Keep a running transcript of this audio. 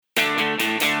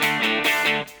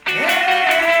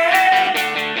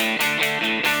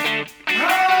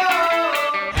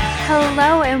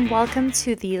and welcome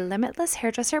to the Limitless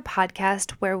Hairdresser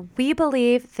podcast, where we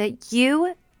believe that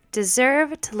you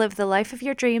deserve to live the life of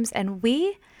your dreams, and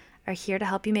we are here to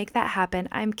help you make that happen.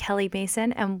 I'm Kelly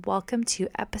Mason, and welcome to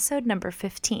episode number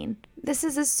 15. This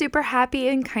is a super happy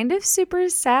and kind of super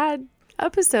sad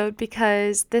episode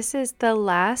because this is the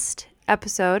last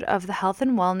episode of the health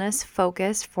and wellness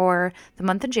focus for the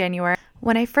month of January.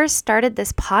 When I first started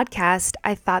this podcast,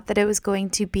 I thought that it was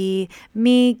going to be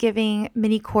me giving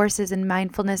mini courses in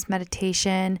mindfulness,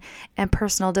 meditation, and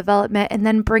personal development, and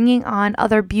then bringing on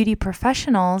other beauty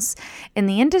professionals in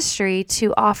the industry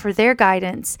to offer their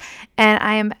guidance. And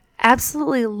I am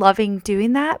absolutely loving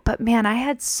doing that. But man, I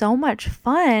had so much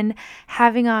fun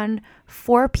having on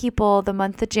 4 people the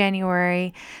month of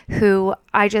January who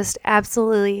I just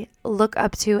absolutely look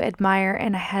up to, admire,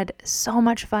 and I had so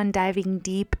much fun diving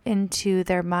deep into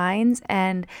their minds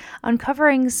and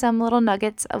uncovering some little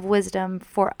nuggets of wisdom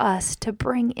for us to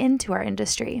bring into our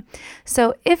industry.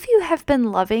 So if you have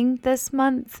been loving this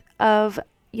month of,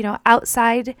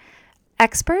 outside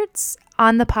experts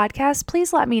on the podcast,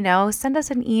 please let me know. Send us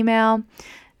an email.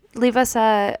 Leave us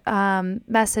a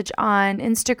message on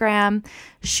Instagram,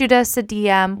 shoot us a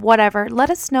DM, whatever. Let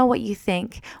us know what you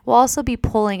think. We'll also be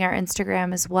polling our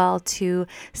Instagram as well to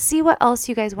see what else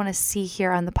you guys want to see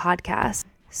here on the podcast.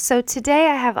 So today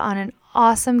I have on an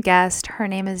awesome guest. Her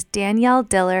name is Danielle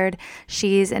Dillard.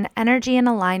 She's an energy and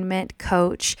alignment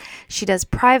coach. She does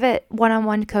private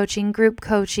one-on-one coaching, group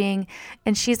coaching,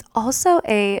 and she's also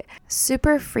a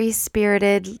super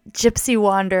free-spirited gypsy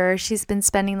wanderer. She's been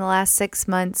spending the last 6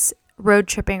 months road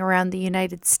tripping around the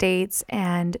United States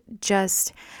and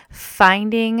just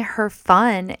finding her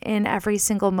fun in every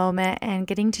single moment and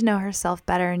getting to know herself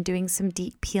better and doing some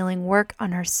deep healing work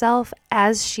on herself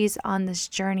as she's on this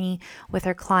journey with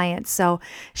her clients. So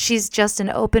she's just an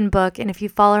open book. And if you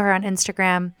follow her on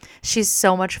Instagram, she's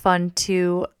so much fun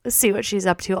to see what she's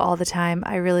up to all the time.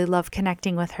 I really love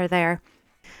connecting with her there.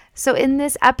 So in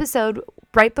this episode,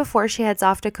 right before she heads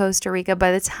off to Costa Rica,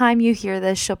 by the time you hear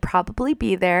this, she'll probably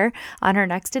be there on her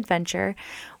next adventure.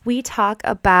 We talk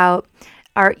about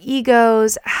our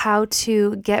egos, how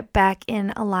to get back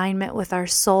in alignment with our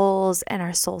souls and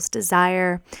our soul's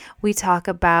desire. We talk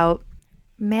about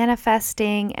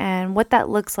manifesting and what that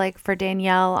looks like for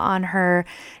Danielle on her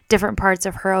different parts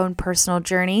of her own personal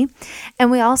journey.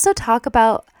 And we also talk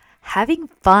about having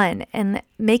fun and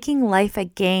making life a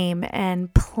game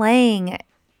and playing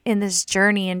in this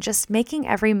journey and just making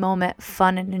every moment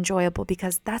fun and enjoyable,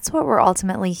 because that's what we're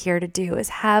ultimately here to do, is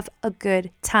have a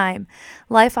good time.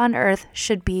 Life on earth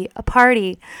should be a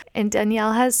party. And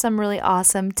Danielle has some really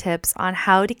awesome tips on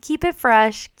how to keep it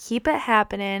fresh, keep it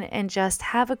happening, and just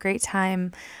have a great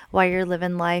time while you're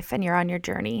living life and you're on your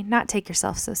journey. Not take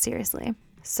yourself so seriously.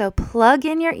 So plug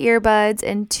in your earbuds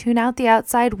and tune out the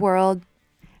outside world,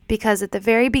 because at the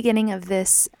very beginning of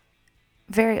this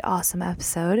very awesome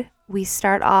episode, we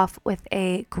start off with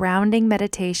a grounding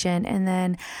meditation, and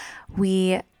then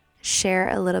we share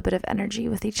a little bit of energy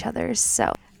with each other.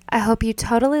 So I hope you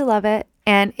totally love it.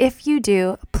 And if you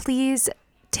do, please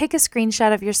take a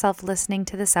screenshot of yourself listening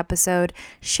to this episode,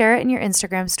 share it in your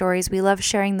Instagram stories. We love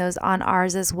sharing those on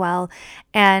ours as well.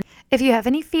 And if you have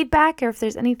any feedback or if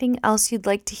there's anything else you'd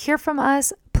like to hear from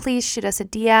us, please shoot us a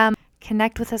DM.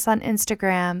 Connect with us on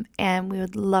Instagram, and we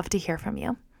would love to hear from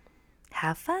you.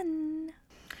 Have fun.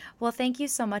 Well, thank you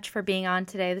so much for being on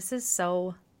today. This is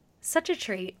such a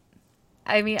treat.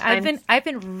 I mean, I've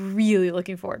been really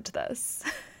looking forward to this.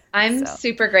 I'm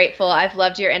super grateful. I've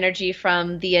loved your energy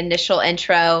from the initial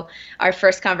intro. Our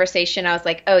first conversation, I was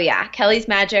like, oh yeah, Kelly's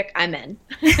magic, I'm in.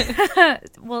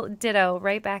 Well, ditto,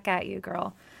 right back at you,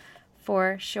 girl,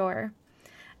 for sure.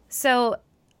 So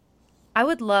I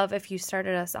would love if you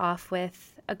started us off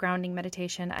with a grounding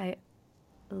meditation. I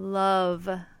love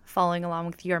following along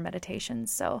with your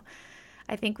meditations. So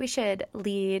I think we should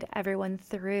lead everyone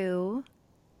through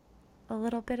a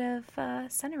little bit of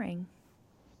centering.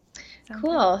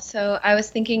 Cool. Good? So I was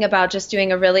thinking about just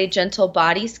doing a really gentle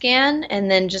body scan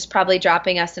and then just probably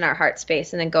dropping us in our heart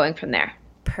space and then going from there.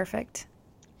 Perfect.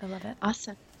 I love it.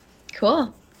 Awesome.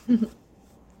 Cool.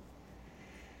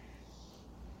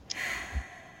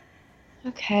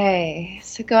 Okay,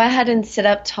 so go ahead and sit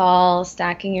up tall,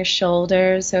 stacking your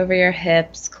shoulders over your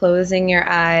hips, closing your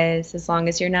eyes as long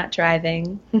as you're not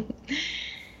driving.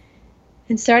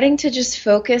 And starting to just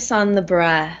focus on the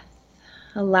breath,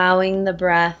 allowing the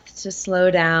breath to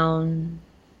slow down.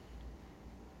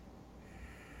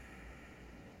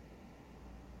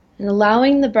 And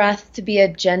allowing the breath to be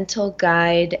a gentle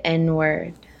guide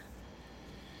inward.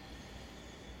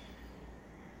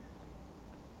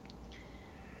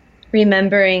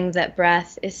 remembering that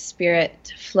breath is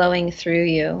spirit flowing through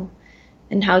you,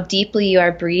 and how deeply you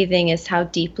are breathing is how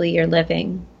deeply you're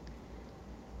living.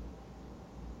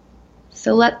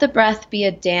 So let the breath be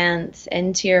a dance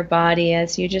into your body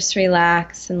as you just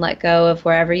relax and let go of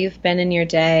wherever you've been in your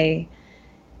day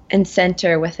and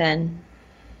center within.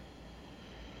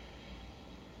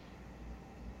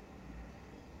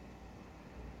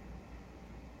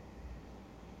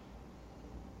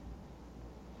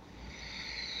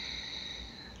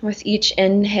 With each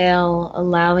inhale,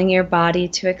 allowing your body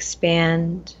to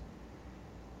expand,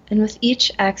 and with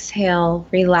each exhale,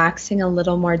 relaxing a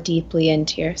little more deeply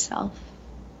into yourself.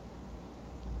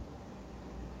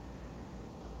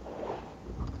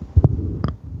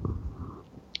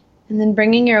 And then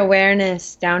bringing your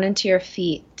awareness down into your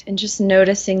feet and just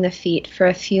noticing the feet for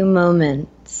a few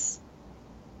moments.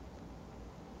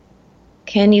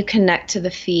 Can you connect to the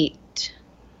feet?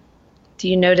 Do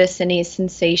you notice any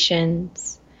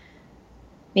sensations?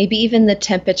 Maybe even the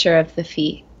temperature of the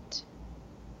feet.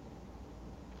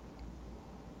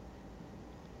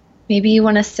 Maybe you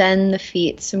want to send the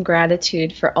feet some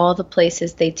gratitude for all the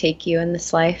places they take you in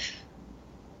this life.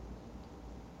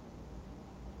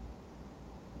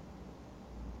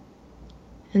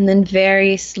 And then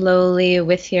very slowly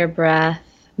with your breath,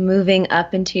 moving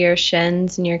up into your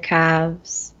shins and your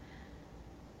calves,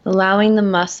 allowing the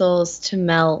muscles to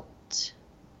melt.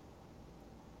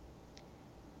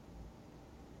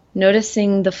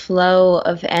 Noticing the flow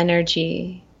of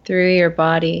energy through your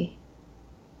body.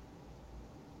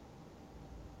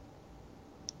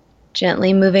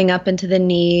 Gently moving up into the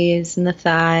knees and the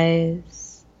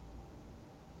thighs.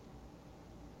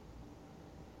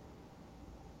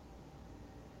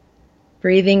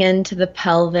 Breathing into the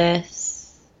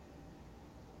pelvis.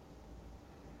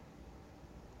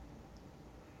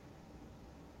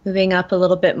 Moving up a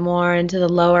little bit more into the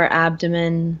lower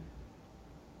abdomen.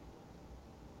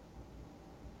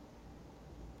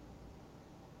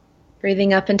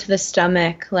 Breathing up into the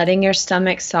stomach, letting your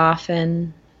stomach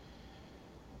soften.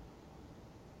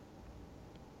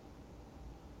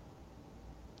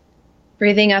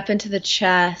 Breathing up into the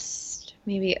chest,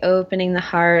 maybe opening the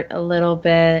heart a little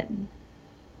bit.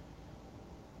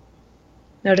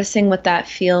 Noticing what that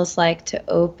feels like to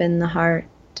open the heart.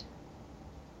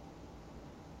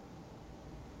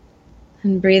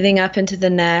 And breathing up into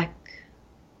the neck.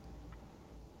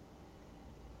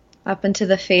 Up into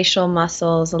the facial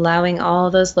muscles, allowing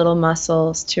all those little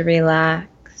muscles to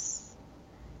relax.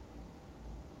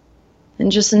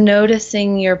 And just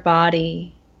noticing your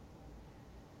body.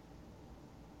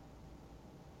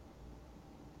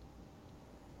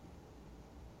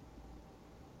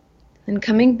 And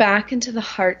coming back into the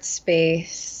heart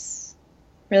space,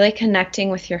 really connecting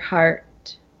with your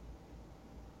heart.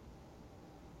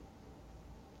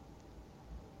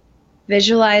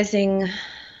 Visualizing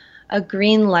a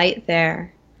green light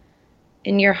there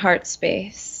in your heart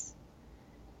space.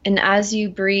 And as you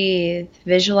breathe,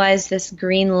 visualize this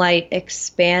green light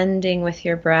expanding with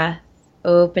your breath,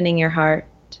 opening your heart.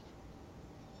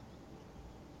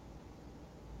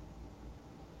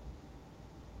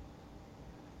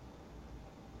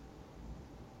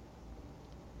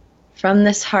 From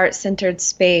this heart-centered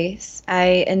space,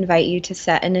 I invite you to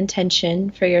set an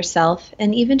intention for yourself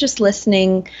and even just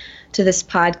listening to this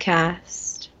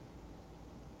podcast.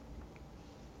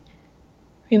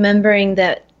 Remembering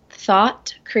that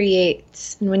thought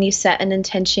creates, and when you set an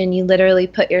intention, you literally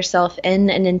put yourself in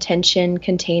an intention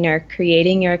container,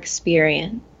 creating your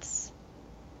experience.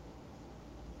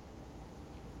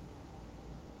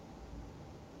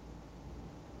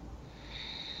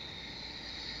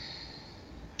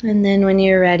 And then when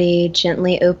you're ready,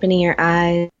 gently opening your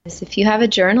eyes. If you have a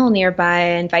journal nearby,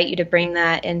 I invite you to bring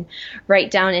that and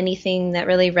write down anything that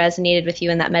really resonated with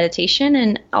you in that meditation,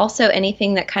 and also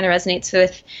anything that kind of resonates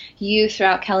with you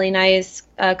throughout Kelly and I's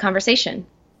conversation.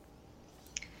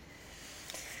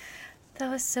 That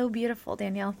was so beautiful,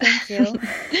 Danielle. Thank you.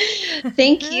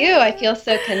 Thank you. I feel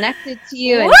so connected to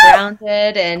you and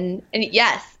grounded, and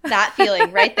yes, that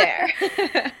feeling right there.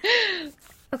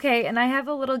 Okay, and I have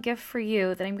a little gift for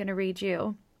you that I'm going to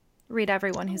read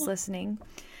everyone who's listening.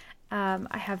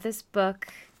 I have this book,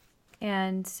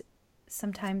 and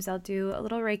sometimes I'll do a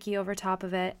little Reiki over top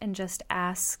of it and just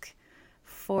ask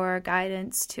for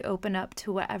guidance to open up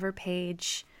to whatever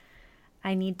page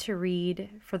I need to read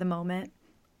for the moment.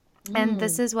 And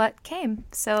this is what came.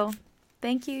 So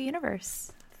thank you,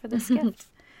 universe, for this gift.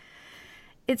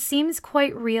 It seems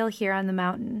quite real here on the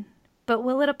mountain. But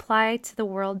will it apply to the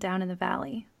world down in the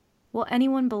valley? Will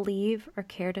anyone believe or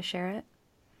care to share it?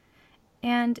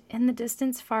 And in the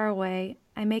distance far away,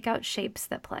 I make out shapes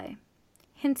that play,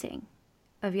 hinting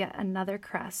of yet another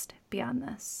crest beyond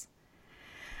this.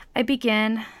 I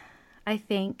begin, I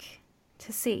think,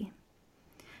 to see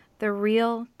the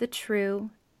real, the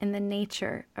true, and the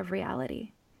nature of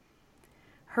reality.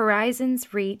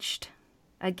 Horizons reached,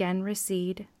 again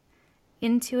recede,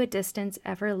 into a distance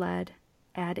ever led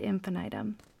ad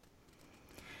infinitum.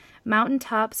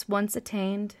 Mountaintops once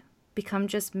attained become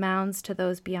just mounds to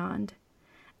those beyond,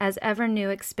 as ever new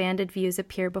expanded views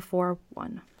appear before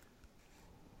one.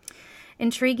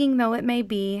 Intriguing though it may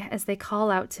be, as they call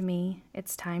out to me,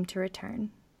 it's time to return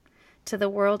to the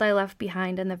world I left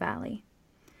behind in the valley,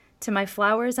 to my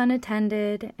flowers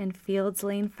unattended and fields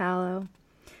lain fallow,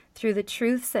 through the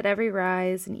truths at every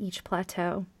rise in each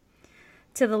plateau,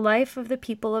 to the life of the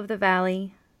people of the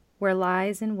valley, where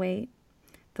lies in wait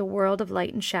the world of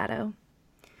light and shadow,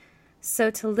 so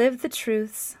to live the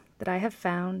truths that I have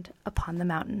found upon the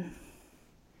mountain.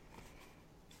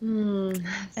 And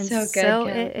so good. So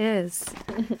it is.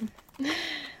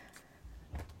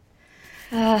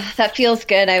 That feels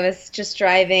good. I was just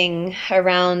driving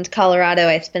around Colorado.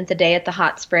 I spent the day at the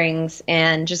hot springs,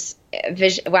 and just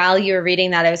while you were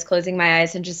reading that, I was closing my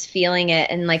eyes and just feeling it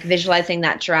and like visualizing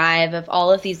that drive of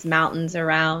all of these mountains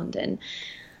around, and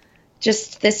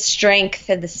just this strength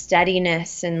and the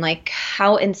steadiness, and like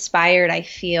how inspired I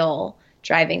feel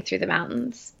driving through the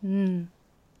mountains.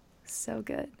 So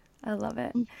good. I love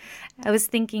it. I was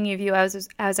thinking of you as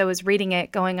I was reading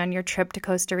it, going on your trip to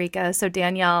Costa Rica. So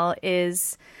Danielle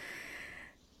is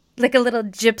like a little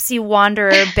gypsy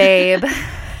wanderer babe.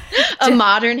 A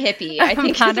modern hippie, I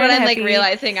think is what I'm like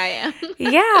realizing I am.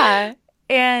 Yeah.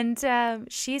 And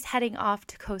she's heading off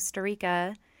to Costa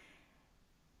Rica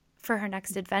for her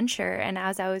next adventure. And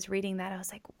as I was reading that, I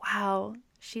was like, wow,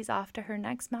 she's off to her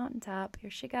next mountaintop.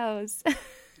 Here she goes.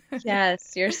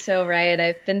 Yes, you're so right.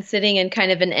 I've been sitting in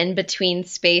kind of an in-between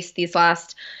space this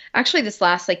last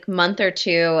like month or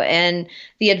two, and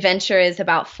the adventure is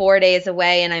about 4 days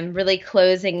away, and I'm really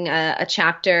closing a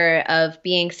chapter of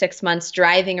being 6 months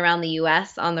driving around the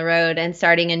U.S. on the road and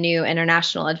starting a new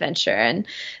international adventure. And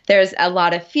there's a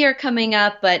lot of fear coming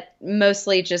up, but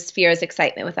mostly just fear is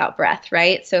excitement without breath,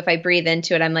 right? So if I breathe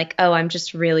into it, I'm like, oh, I'm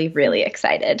just really, really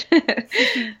excited.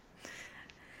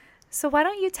 So why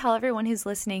don't you tell everyone who's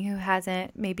listening who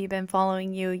hasn't maybe been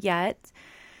following you yet,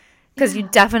 because you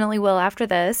definitely will after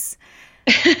this.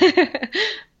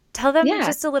 Tell them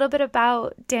just a little bit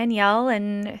about Danielle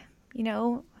and, you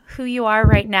know, who you are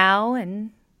right now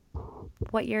and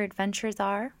what your adventures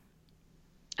are.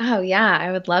 Oh, yeah,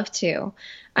 I would love to.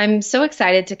 I'm so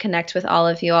excited to connect with all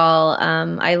of you all.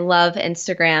 I love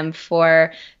Instagram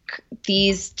for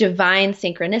these divine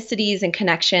synchronicities and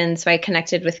connections. So I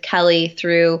connected with Kelly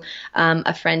through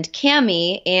a friend,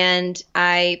 Cami, and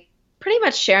I pretty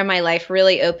much share my life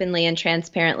really openly and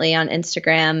transparently on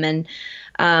Instagram,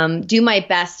 and do my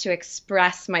best to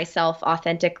express myself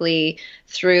authentically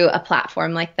through a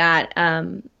platform like that.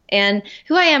 And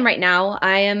who I am right now,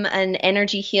 I am an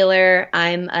energy healer.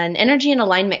 I'm an energy and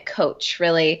alignment coach,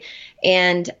 really.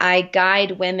 And I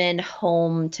guide women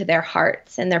home to their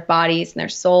hearts and their bodies and their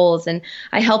souls. And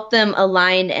I help them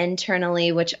align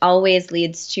internally, which always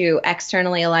leads to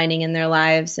externally aligning in their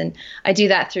lives. And I do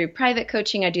that through private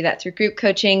coaching. I do that through group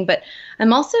coaching. But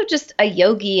I'm also just a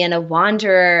yogi and a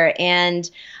wanderer.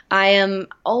 And I am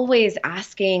always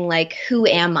asking, like, who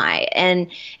am I?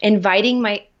 And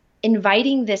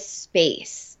inviting this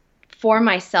space for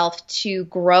myself to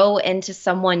grow into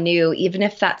someone new, even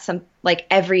if that's like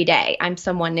every day I'm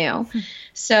someone new.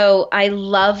 So I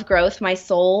love growth. My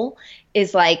soul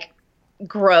is like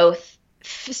growth,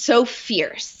 so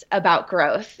fierce about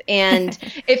growth. And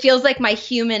it feels like my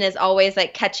human is always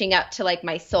like catching up to like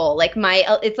my soul. Like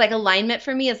it's like alignment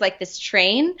for me is like this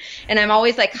train, and I'm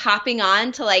always like hopping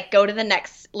on to like go to the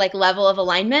next like level of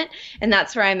alignment. And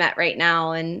that's where I'm at right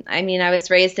now. And I mean, I was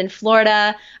raised in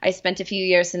Florida. I spent a few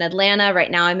years in Atlanta.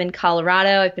 Right now I'm in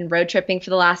Colorado. I've been road tripping for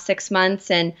the last 6 months,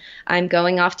 and I'm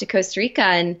going off to Costa Rica.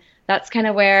 And that's kind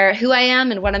of who I am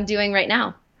and what I'm doing right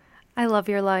now. I love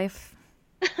your life.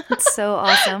 It's so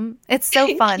awesome. It's so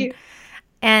Thank fun. you.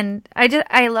 And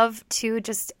I love too,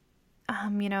 just,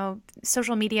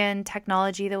 social media and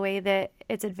technology, the way that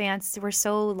it's advanced. We're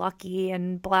so lucky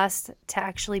and blessed to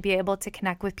actually be able to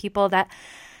connect with people that,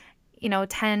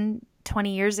 10,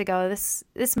 20 years ago, this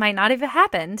might not have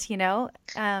happened,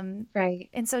 Right.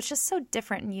 And so it's just so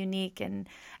different and unique. And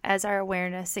as our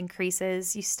awareness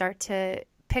increases, you start to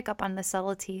pick up on the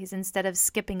subtleties instead of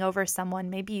skipping over someone.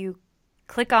 Maybe you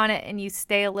click on it and you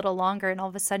stay a little longer, and all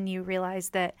of a sudden you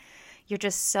realize that you're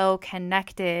just so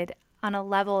connected on a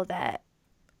level that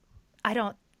I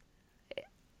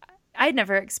I'd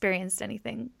never experienced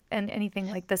anything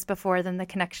like this before than the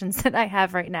connections that I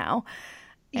have right now.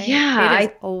 Yeah,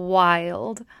 It is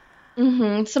wild.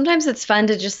 Sometimes it's fun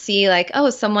to just see like,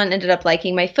 oh, someone ended up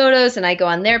liking my photos and I go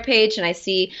on their page and I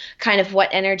see kind of what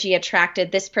energy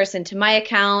attracted this person to my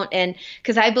account. And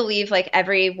because I believe like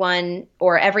everyone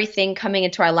or everything coming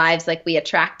into our lives, like we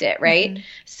attract it, right?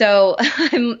 So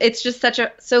it's just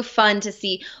so fun to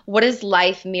see what is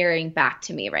life mirroring back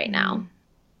to me right now.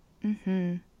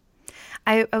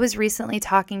 I was recently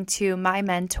talking to my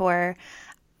mentor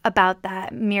about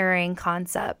that mirroring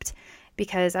concept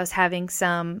because I was having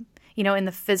some, in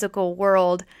the physical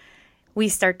world, we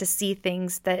start to see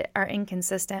things that are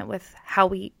inconsistent with how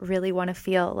we really want to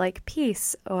feel, like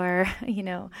peace or,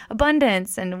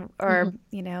 abundance and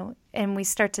we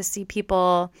start to see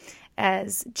people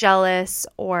as jealous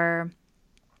or,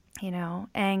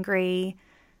 angry,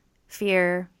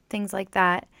 fear, things like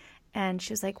that. And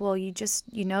she was like, well, you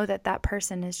know that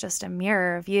person is just a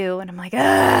mirror of you. And I'm like,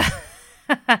 ah.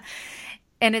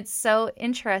 And it's so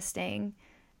interesting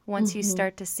once you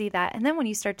start to see that. And then when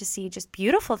you start to see just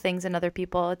beautiful things in other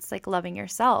people, it's like loving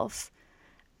yourself.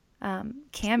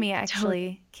 Cami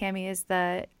is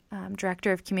the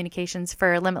director of communications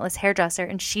for Limitless Hairdresser,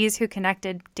 and she's who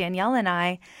connected Danielle and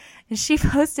I. And she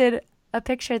posted a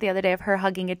picture the other day of her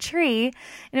hugging a tree,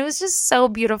 and it was just so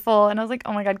beautiful. And I was like,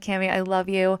 oh my God, Cami, I love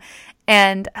you.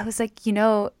 And I was like,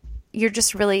 you're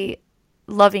just really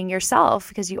loving yourself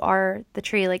because you are the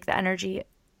tree. Like the energy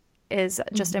is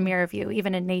just a mirror of you.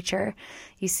 Even in nature,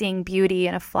 you seeing beauty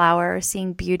in a flower, or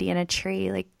seeing beauty in a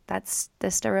tree, like that's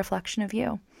just a reflection of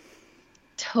you.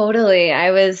 Totally.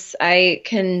 I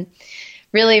can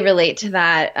really relate to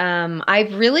that.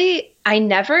 I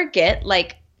never get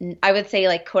like, I would say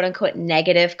like quote unquote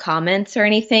negative comments or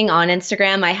anything on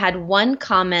Instagram. I had one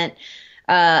comment,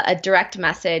 a direct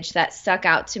message that stuck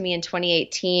out to me in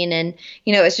 2018. And,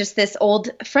 it was just this old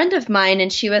friend of mine.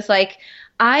 And she was like,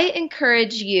 I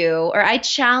encourage you, or I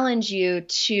challenge you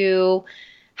to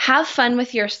have fun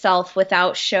with yourself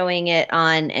without showing it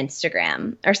on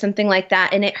Instagram or something like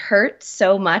that. And it hurt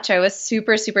so much. I was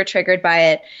super, super triggered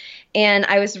by it. And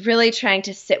I was really trying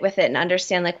to sit with it and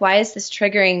understand, like, why is this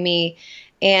triggering me?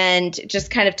 And just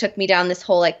kind of took me down this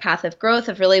whole like path of growth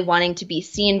of really wanting to be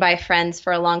seen by friends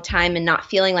for a long time and not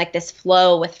feeling like this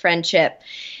flow with friendship.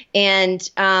 And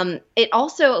it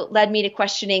also led me to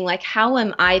questioning, like, how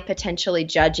am I potentially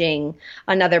judging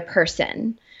another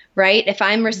person, right? If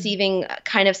I'm receiving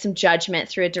kind of some judgment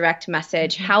through a direct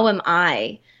message, how am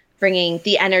I bringing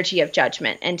the energy of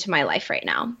judgment into my life right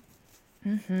now?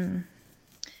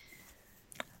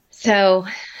 So,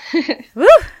 woo!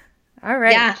 All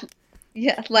right.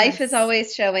 Yeah. Life is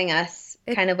always showing us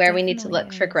kind of where we need to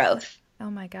look for growth. Oh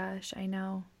my gosh, I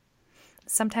know.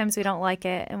 Sometimes we don't like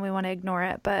it and we want to ignore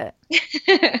it, but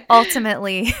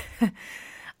ultimately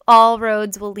all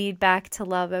roads will lead back to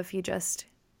love if you just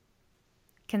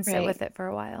can sit with it for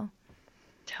a while.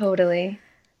 Totally.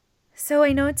 So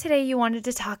I know today you wanted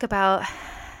to talk about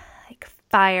like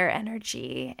fire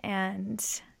energy and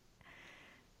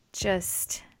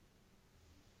just,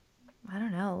 I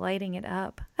don't know, lighting it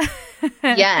up.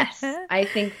 Yes, I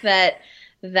think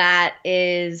that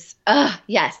is,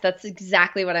 yes, that's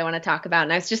exactly what I want to talk about.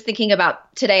 And I was just thinking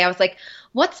about today, I was like,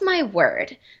 what's my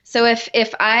word? So if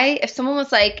someone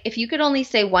was like, if you could only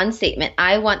say one statement,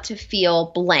 I want to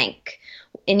feel blank,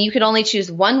 and you could only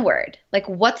choose one word, like,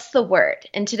 what's the word?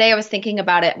 And today I was thinking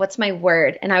about it. What's my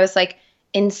word? And I was like,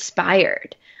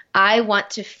 inspired. I want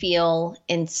to feel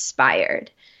inspired.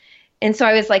 And so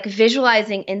I was like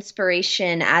visualizing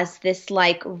inspiration as this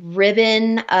like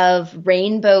ribbon of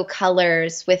rainbow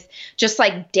colors with just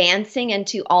like dancing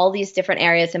into all these different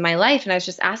areas in my life. And I was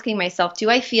just asking myself, do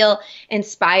I feel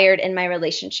inspired in my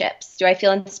relationships? Do I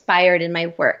feel inspired in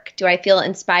my work? Do I feel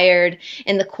inspired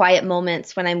in the quiet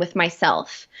moments when I'm with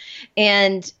myself?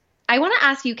 And I want to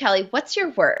ask you, Kelly, what's your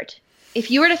word? If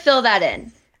you were to fill that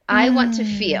in, I want to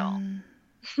feel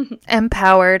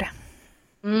empowered.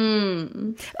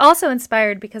 Also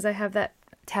inspired because I have that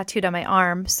tattooed on my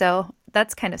arm, so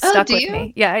that's kind of stuck with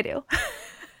me. Yeah, I do.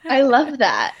 I love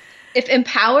that. If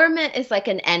empowerment is like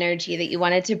an energy that you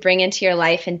wanted to bring into your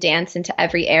life and dance into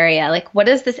every area, like what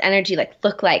does this energy like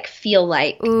look like, feel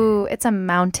like? Ooh, it's a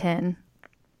mountain.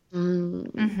 A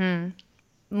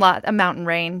mountain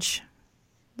range,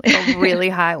 like a really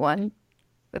high one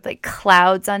with like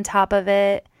clouds on top of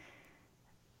it.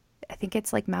 I think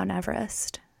it's like Mount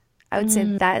Everest. I would say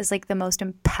that is like the most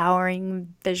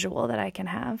empowering visual that I can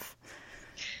have,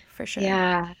 for sure.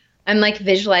 Yeah. I'm like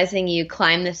visualizing you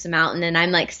climb this mountain and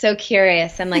I'm like so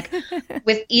curious. I'm like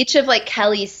with each of like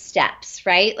Kelly's steps,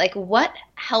 right? Like what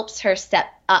helps her step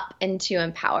up into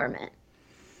empowerment?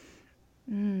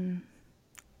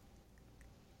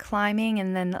 Climbing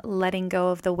and then letting go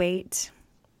of the weight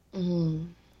Mm.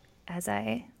 as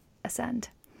I ascend.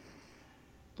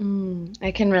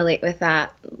 I can relate with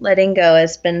that. Letting go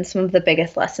has been some of the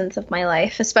biggest lessons of my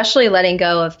life, especially letting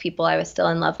go of people I was still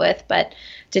in love with, but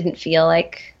didn't feel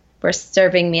like were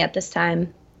serving me at this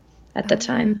time, at the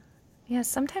time. Yeah,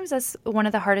 sometimes that's one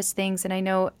of the hardest things. And I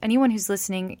know anyone who's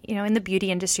listening, in the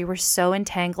beauty industry, we're so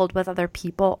entangled with other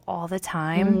people all the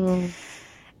time.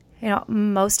 Mm.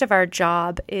 Most of our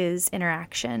job is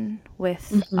interaction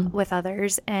with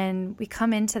others. And we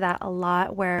come into that a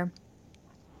lot where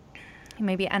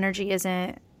maybe energy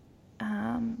isn't,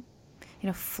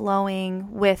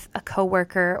 flowing with a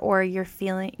coworker, or you're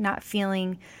not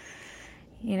feeling,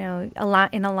 a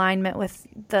lot in alignment with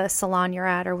the salon you're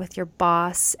at or with your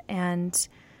boss. And,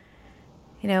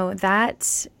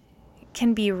 that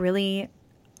can be really,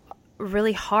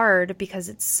 really hard because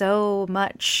it's so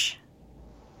much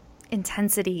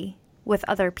intensity with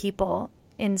other people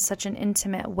in such an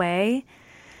intimate way.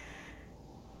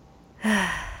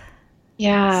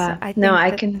 Yeah. So No,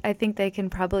 I can. I think they can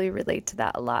probably relate to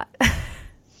that a lot.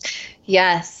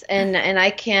 Yes, and I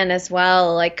can as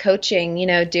well, like coaching,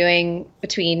 doing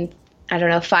between, I don't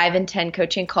know, 5 and 10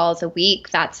 coaching calls a week.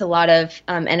 That's a lot of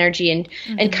energy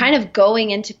and kind of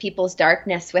going into people's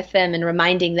darkness with them and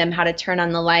reminding them how to turn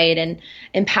on the light and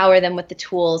empower them with the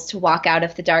tools to walk out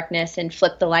of the darkness and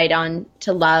flip the light on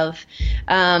to love.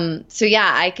 So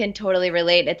yeah, I can totally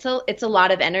relate. It's a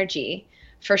lot of energy,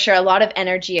 for sure, a lot of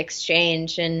energy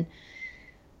exchange. And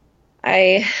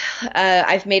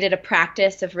I've made it a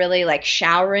practice of really like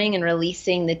showering and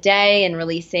releasing the day and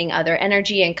releasing other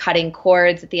energy and cutting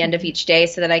cords at the end of each day,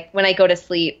 so that when I go to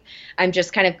sleep, I'm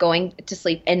just kind of going to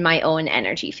sleep in my own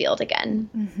energy field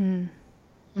again.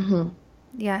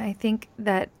 Yeah, I think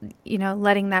that,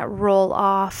 letting that roll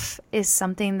off is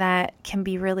something that can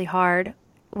be really hard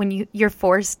when you're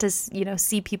forced to,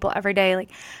 see people every day.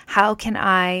 Like, how can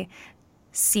I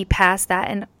see past that?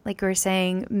 And like we were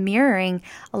saying, mirroring,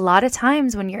 a lot of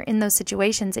times when you're in those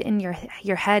situations, in your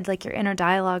head, like your inner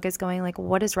dialogue is going like,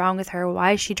 what is wrong with her?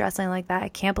 Why is she dressing like that? I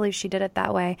can't believe she did it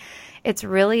that way. It's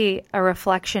really a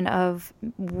reflection of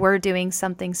we're doing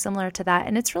something similar to that.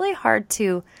 And it's really hard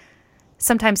to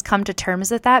sometimes come to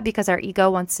terms with that, because our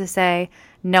ego wants to say,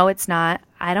 no, it's not.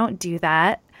 I don't do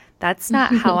that. That's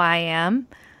not how I am.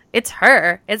 It's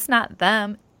her. It's not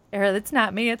them. Or it's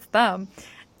not me. It's them.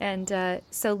 And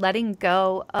so letting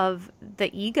go of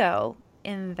the ego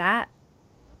in that,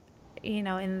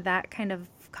 in that kind of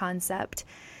concept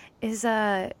is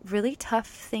a really tough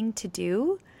thing to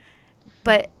do.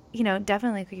 But,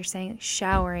 definitely like what you're saying,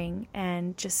 showering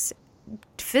and just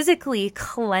physically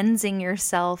cleansing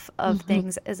yourself of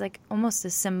things is like almost a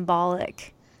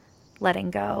symbolic letting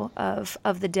go of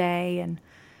the day and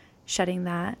shutting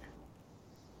that.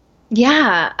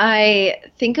 Yeah, I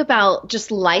think about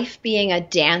just life being a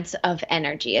dance of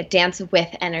energy, a dance with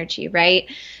energy,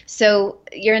 right? So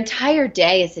your entire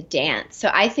day is a dance. So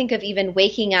I think of even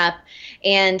waking up,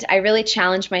 and I really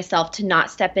challenge myself to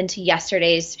not step into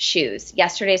yesterday's shoes,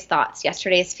 yesterday's thoughts,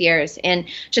 yesterday's fears, and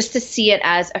just to see it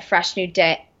as a fresh new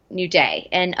day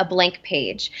and a blank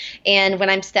page. And when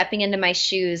I'm stepping into my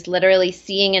shoes, literally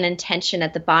seeing an intention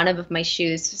at the bottom of my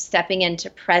shoes, stepping into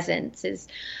presence is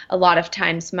a lot of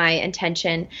times my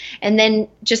intention. And then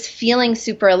just feeling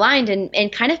super aligned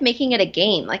and kind of making it a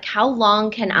game. Like, how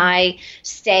long can I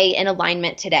stay in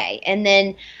alignment today? And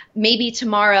then maybe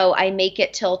tomorrow I make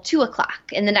it till 2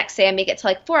 o'clock, and the next day I make it till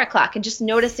like 4 o'clock, and just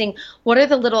noticing what are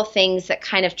the little things that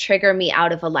kind of trigger me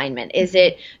out of alignment. Is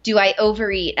it, do I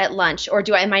overeat at lunch, or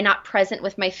am I not present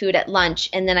with my food at lunch,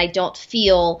 and then I don't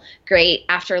feel great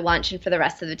after lunch and for the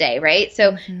rest of the day, right?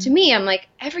 So to me, I'm like,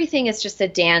 everything is just a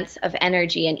dance of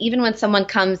energy. And even when someone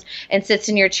comes and sits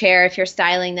in your chair, if you're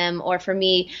styling them, or for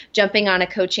me, jumping on a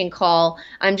coaching call,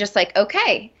 I'm just like,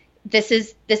 okay, this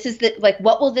is the, like,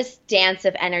 what will this dance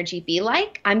of energy be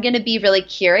like? I'm going to be really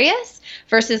curious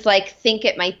versus like think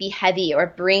it might be heavy or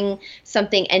bring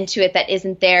something into it that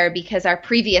isn't there because our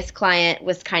previous client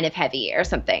was kind of heavy or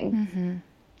something,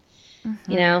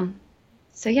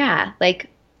 So yeah, like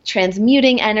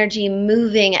transmuting energy,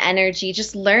 moving energy,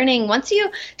 just learning.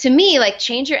 To me, like,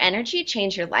 change your energy,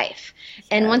 change your life.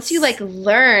 And once you like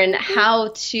learn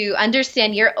how to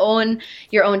understand your own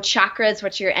chakras,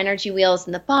 what's your energy wheels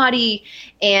in the body,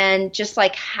 and just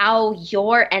like how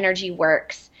your energy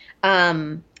works, I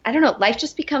don't know, life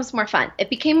just becomes more fun. It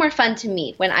became more fun to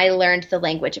me when I learned the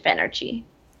language of energy.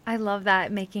 I love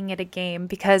that, making it a game,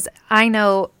 because I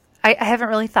know I haven't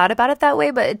really thought about it that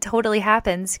way, but it totally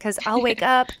happens because I'll wake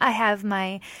up, I have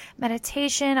my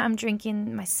meditation, I'm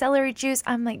drinking my celery juice.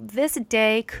 I'm like, this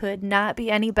day could not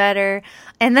be any better.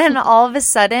 And then all of a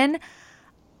sudden,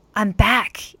 I'm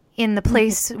back in the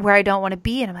place where I don't want to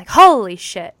be. And I'm like, holy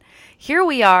shit, here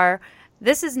we are.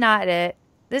 This is not it.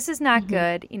 This is not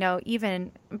good.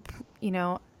 Even,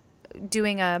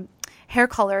 doing a hair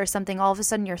color or something, all of a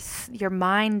sudden your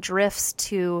mind drifts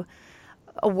to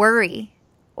a worry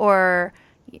or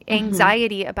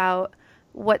anxiety about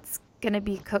what's going to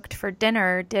be cooked for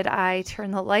dinner. Did I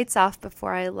turn the lights off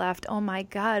before I left? Oh my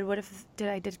God, what if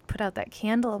I did put out that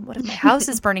candle? What if my house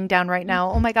is burning down right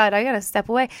now? Oh my God, I got to step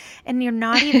away. And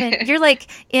you're like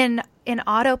in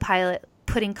autopilot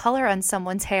putting color on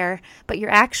someone's hair, but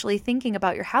you're actually thinking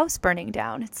about your house burning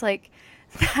down. It's like,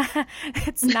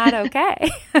 it's not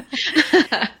okay.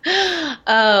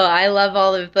 Oh, I love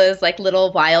all of those like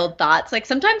little wild thoughts. Like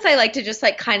sometimes I like to just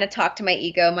like kind of talk to my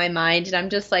ego, my mind, and I'm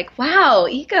just like, "Wow,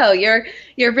 ego, you're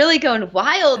really going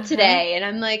wild today." And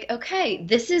I'm like, "Okay,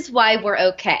 this is why we're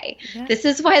okay. Yeah. This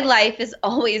is why life is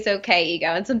always okay,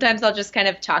 ego." And sometimes I'll just kind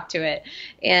of talk to it.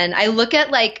 And I look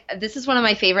at like this is one of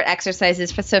my favorite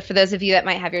exercises for those of you that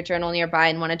might have your journal nearby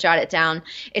and want to jot it down.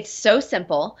 It's so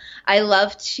simple. I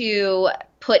love to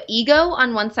put ego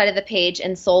on one side of the page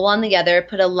and soul on the other,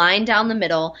 put a line down the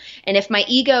middle. And if my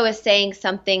ego is saying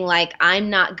something like, I'm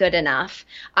not good enough,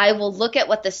 I will look at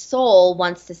what the soul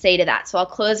wants to say to that. So I'll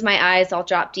close my eyes, I'll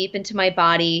drop deep into my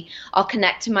body, I'll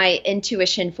connect to my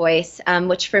intuition voice,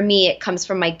 which for me, it comes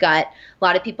from my gut. A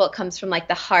lot of people, it comes from like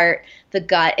the heart, the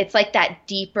gut. It's like that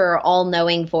deeper,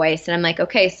 all-knowing voice. And I'm like,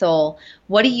 okay, soul,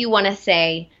 what do you want to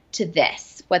say to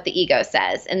this? What the ego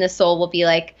says. And the soul will be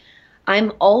like,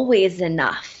 I'm always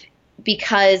enough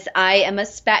because I am a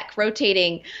speck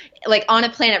rotating like on a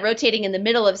planet rotating in the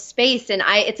middle of space. And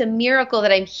it's a miracle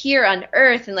that I'm here on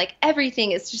Earth and like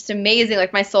everything is just amazing.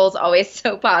 Like my soul's always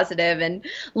so positive and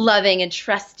loving and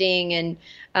trusting.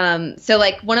 And so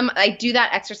like I do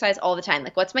that exercise all the time.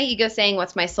 Like what's my ego saying?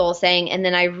 What's my soul saying? And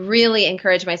then I really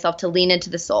encourage myself to lean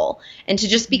into the soul and to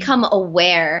just become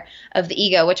aware of the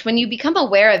ego, which when you become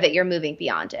aware of it, you're moving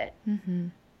beyond it. Mm-hmm.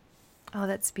 Oh,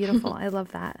 that's beautiful. I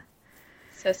love that.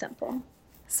 So simple.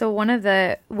 So one of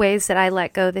the ways that I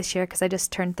let go this year, because I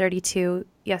just turned 32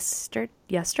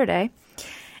 yesterday.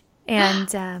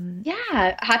 And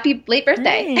yeah, happy late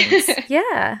birthday. Thanks.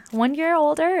 Yeah, 1 year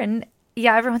older. And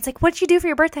yeah, everyone's like, what'd you do for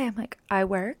your birthday? I'm like, I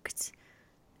worked.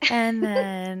 And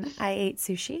then I ate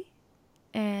sushi.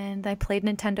 And I played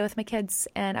Nintendo with my kids.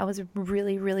 And I was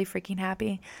really, really freaking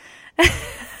happy.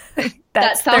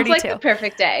 That sounds 32. like the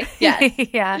perfect day. Yes.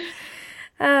 Yeah.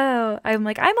 Oh, I'm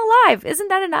like, I'm alive. Isn't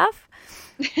that enough?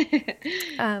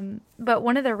 But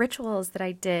one of the rituals that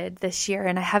I did this year,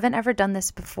 and I haven't ever done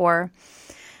this before,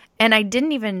 and I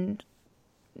didn't even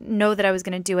know that I was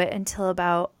going to do it until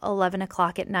about 11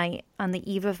 o'clock at night on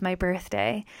the eve of my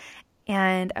birthday.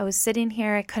 And I was sitting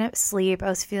here, I couldn't sleep. I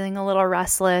was feeling a little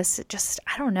restless.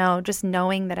 I don't know, just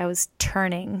knowing that I was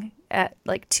turning at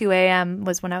like 2 a.m.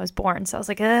 was when I was born. So I was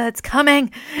like, it's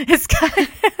coming. It's coming.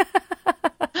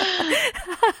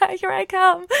 Here I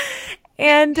come.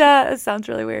 And it sounds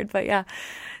really weird, but yeah.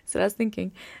 So I was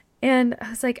thinking. And I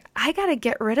was like, I got to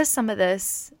get rid of some of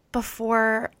this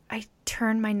before I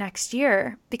turn my next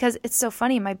year, because it's so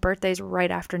funny. My birthday's right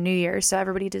after New Year's. So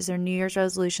everybody does their New Year's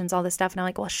resolutions, all this stuff. And I'm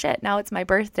like, well, shit, now it's my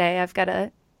birthday. I've got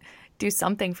to do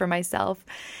something for myself.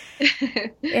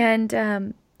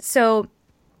 And so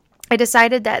I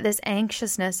decided that this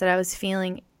anxiousness that I was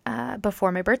feeling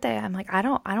before my birthday, I'm like, I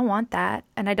don't want that.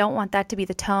 And I don't want that to be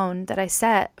the tone that I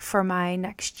set for my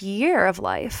next year of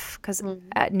life. Because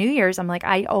at New Year's, I'm like,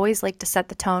 I always like to set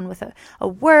the tone with a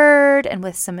word and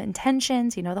with some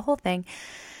intentions, the whole thing.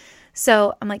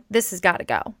 So I'm like, this has got to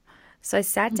go. So I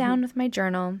sat down with my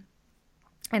journal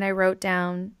and I wrote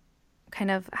down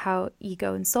kind of how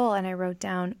ego and soul, and I wrote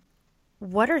down,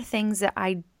 what are things that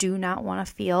I do not want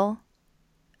to feel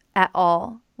at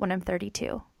all when I'm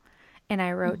 32? And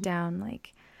I wrote down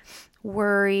like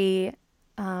worry,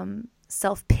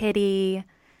 self-pity,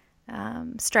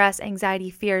 stress, anxiety,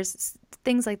 fears,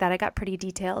 things like that. I got pretty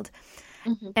detailed.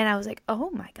 And I was like, oh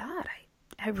my God,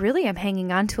 I really am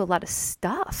hanging on to a lot of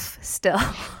stuff still.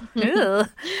 I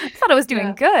thought I was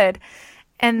doing good.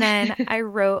 And then I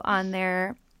wrote on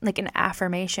there like an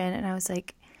affirmation, and I was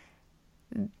like,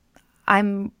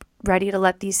 I'm ready to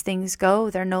let these things go.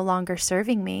 They're no longer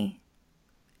serving me.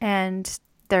 And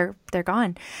they're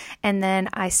gone. And then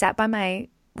I sat by my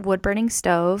wood burning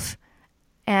stove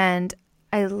and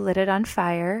I lit it on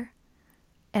fire,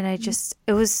 and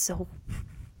it was so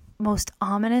most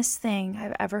ominous thing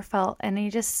I've ever felt. And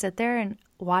you just sit there and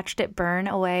watched it burn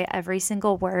away every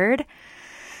single word.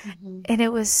 Mm-hmm. And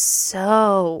it was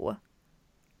so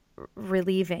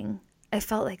relieving. I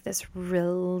felt like this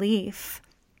relief.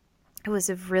 It was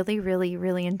really, really,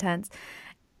 really intense.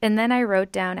 And then I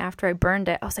wrote down after I burned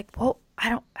it, I was like, whoa,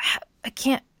 I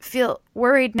can't feel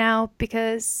worried now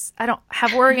because I don't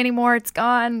have worry anymore. It's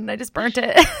gone. I just burnt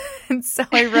it. And so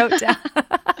I wrote down,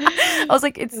 I was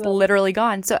like, it's literally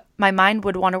gone. So my mind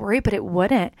would want to worry, but it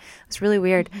wouldn't. It was really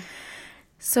weird. Mm-hmm.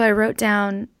 So I wrote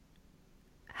down,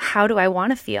 how do I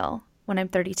want to feel when I'm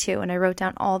 32? And I wrote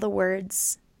down all the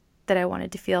words that I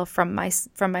wanted to feel from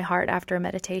my heart after a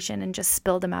meditation and just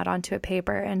spilled them out onto a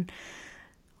paper. And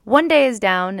one day is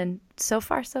down, and so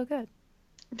far so good.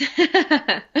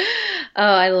 Oh,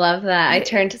 I love that. I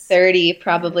turned 30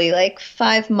 probably like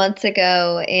 5 months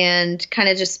ago and kind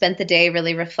of just spent the day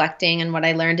really reflecting on what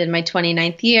I learned in my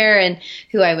 29th year and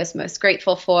who I was most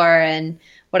grateful for and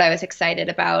what I was excited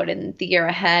about in the year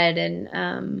ahead.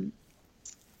 And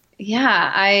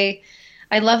yeah, I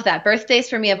love that. Birthdays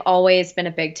for me have always been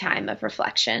a big time of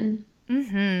reflection.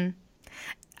 Mm-hmm.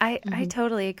 I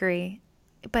totally agree.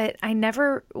 But I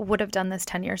never would have done this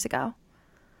 10 years ago.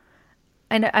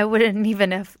 And I wouldn't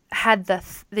even have had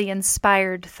the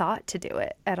inspired thought to do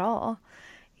it at all,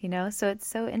 you know? So it's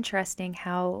so interesting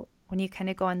how when you kind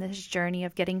of go on this journey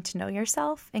of getting to know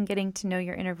yourself and getting to know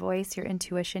your inner voice, your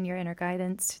intuition, your inner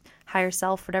guidance, higher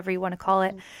self, whatever you want to call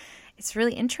it, it's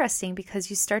really interesting because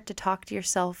you start to talk to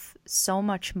yourself so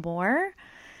much more.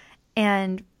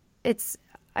 And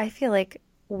I feel like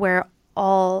where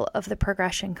all of the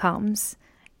progression comes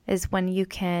is when you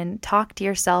can talk to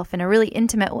yourself in a really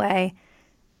intimate way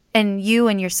and you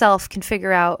and yourself can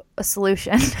figure out a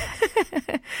solution.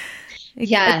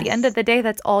 Yes. At the end of the day,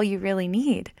 that's all you really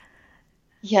need.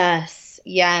 Yes.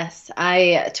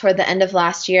 Toward the end of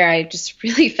last year, I just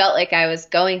really felt like I was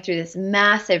going through this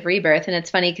massive rebirth. And it's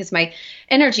funny because my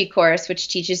energy course, which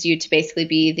teaches you to basically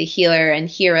be the healer and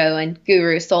hero and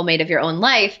guru soulmate of your own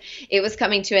life, it was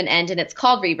coming to an end and it's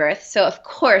called Rebirth. So of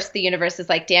course the universe is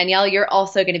like, Danielle, you're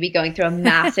also going to be going through a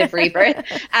massive rebirth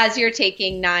as you're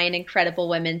taking 9 incredible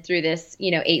women through this,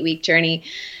 8-week journey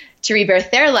to rebirth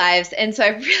their lives. And so I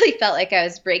really felt like I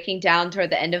was breaking down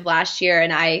toward the end of last year.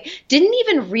 And I didn't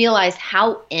even realize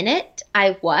how in it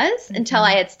I was until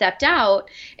I had stepped out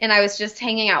and I was just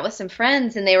hanging out with some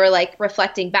friends and they were like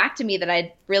reflecting back to me that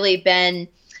I'd really been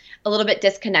a little bit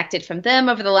disconnected from them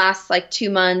over the last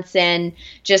 2 months and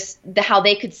just how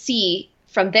they could see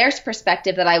from their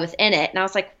perspective that I was in it. And I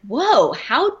was like, whoa,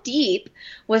 how deep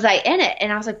was I in it? And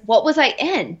I was like, what was I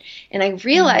in? And I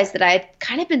realized that I had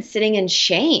kind of been sitting in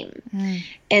shame.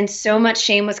 And so much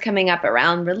shame was coming up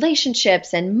around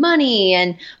relationships and money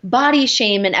and body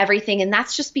shame and everything. And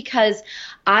that's just because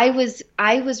I was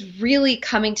really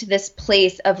coming to this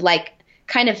place of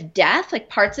kind of death,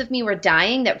 parts of me were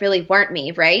dying that really weren't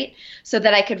me, right? So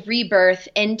that I could rebirth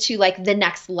into the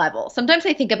next level. Sometimes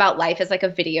I think about life as a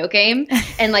video game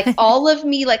and all of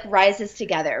me rises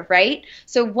together, right?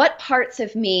 So what parts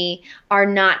of me are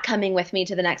not coming with me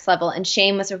to the next level? And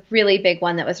shame was a really big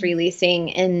one that was releasing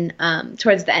in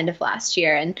towards the end of last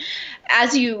year. And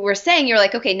as you were saying, you're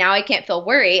like, okay, now I can't feel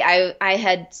worry. I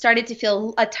had started to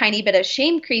feel a tiny bit of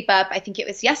shame creep up. I think it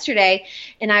was yesterday.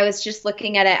 And I was just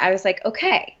looking at it. I was like,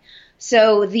 okay,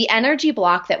 so the energy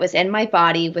block that was in my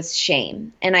body was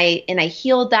shame. And I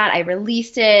healed that. I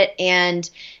released it. And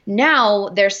now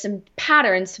there's some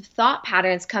thought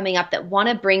patterns coming up that want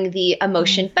to bring the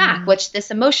emotion back, which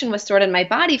this emotion was stored in my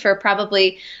body for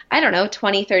probably,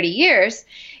 20, 30 years.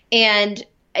 And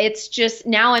it's just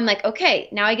now I'm like, okay,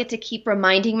 now I get to keep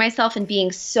reminding myself and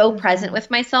being so present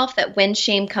with myself that when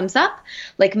shame comes up,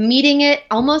 meeting it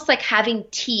almost like having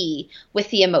tea with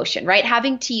the emotion, right?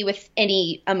 Having tea with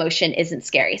any emotion isn't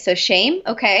scary. So shame,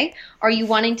 okay. Are you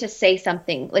wanting to say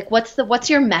something? What's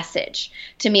your message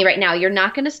to me right now? You're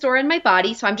not going to store in my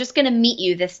body. So I'm just going to meet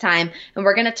you this time and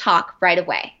we're going to talk right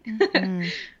away.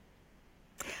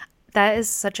 That is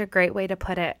such a great way to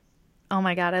put it. Oh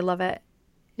my God. I love it.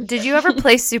 Did you ever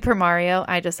play Super Mario?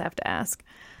 I just have to ask.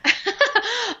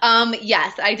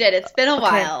 Yes, I did. It's been a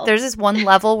while. There's this one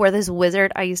level where this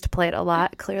wizard, I used to play it a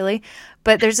lot, clearly,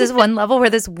 but there's this one level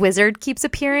where this wizard keeps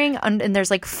appearing and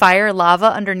there's fire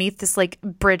lava underneath this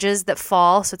bridges that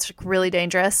fall. So it's really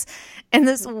dangerous. And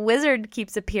this wizard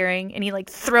keeps appearing and he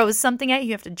throws something at you.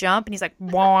 You have to jump and he's like,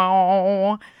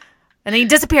 wow. And then he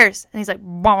disappears and he's like,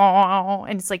 wow.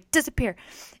 And it's disappear.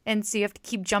 And so you have to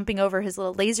keep jumping over his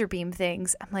little laser beam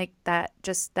things. I'm like, that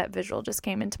visual just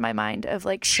came into my mind of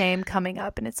shame coming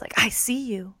up. And it's I see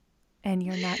you and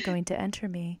you're not going to enter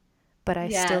me, but I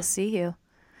still see you.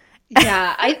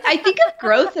 Yeah, I think of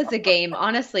growth as a game,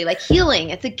 honestly. Like healing,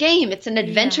 it's a game, it's an Yeah.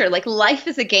 adventure. Like life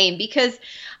is a game because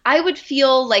I would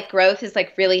feel like growth is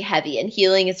like really heavy and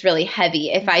healing is really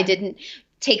heavy if I Hmm. didn't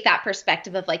take that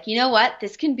perspective of like, you know what,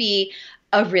 this can be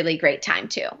a really great time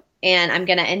too. And I'm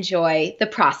going to enjoy the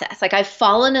process. Like I've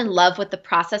fallen in love with the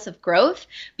process of growth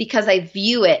because I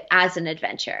view it as an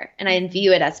adventure and I Hmm.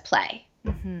 view it as play.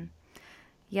 Hmm.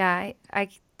 Yeah, I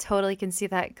totally can see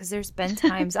that because there's been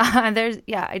times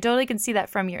yeah, I totally can see that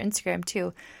from your Instagram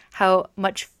too, how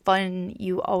much fun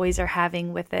you always are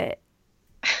having with it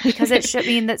because it should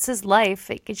mean this is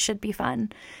life. It should be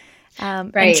fun.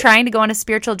 And Right. trying to go on a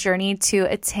spiritual journey to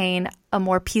attain a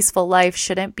more peaceful life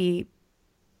shouldn't be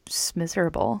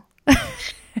miserable.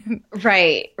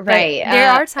 Right. But Right. there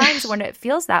are times when it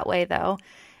feels that way though,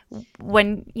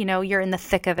 when you're in the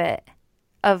thick of it,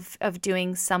 of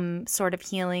doing some sort of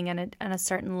healing and a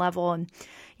certain level, and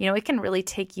it can really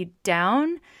take you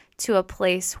down to a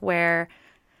place where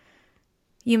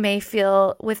you may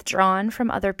feel withdrawn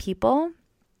from other people,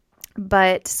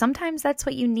 but sometimes that's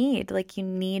what you need. Like you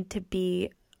need to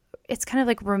be, it's kind of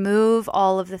like remove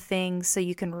all of the things so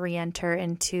you can re-enter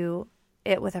into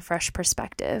it with a fresh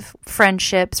perspective.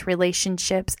 Friendships,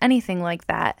 relationships, anything like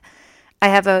that. I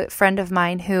have a friend of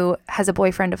mine who has a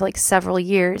boyfriend of like several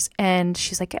years, and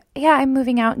she's like, yeah, I'm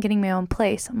moving out and getting my own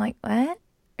place. I'm like, what?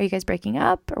 Are you guys breaking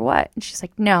up or what? And she's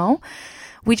like, no,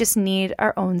 we just need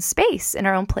our own space and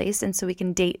our own place. And so we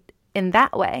can date in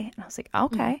that way. And I was like, Mhm.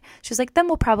 okay. She's like, then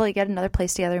we'll probably get another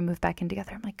place together and move back in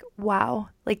together. I'm like, wow,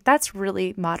 like that's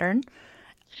really modern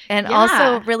and also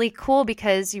Yeah. really cool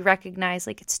because you recognize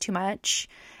like it's too much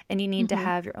and you need to Mhm.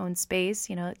 have your own space.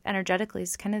 Energetically,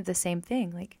 it's kind of the same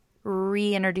thing. Like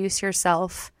reintroduce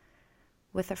yourself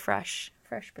with a fresh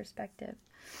perspective.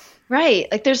 Right.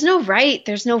 Like there's no right,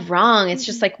 there's no wrong. It's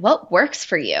just Mm-hmm. like what works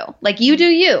for you. Like you Mm-hmm. do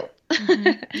you.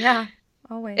 Mm-hmm. Yeah,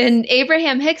 always. And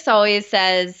Abraham Hicks always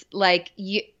says like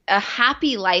a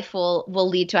happy life will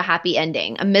lead to a happy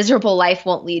ending. A miserable life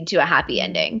won't lead to a happy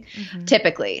ending Mm-hmm.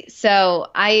 typically. So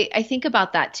I think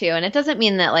about that too. And it doesn't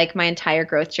mean that like my entire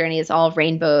growth journey is all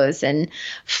rainbows and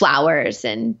flowers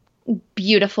and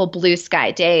beautiful blue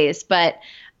sky days, but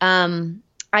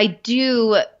I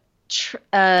do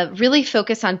really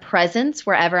focus on presence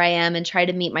wherever I am and try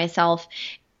to meet myself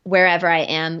wherever I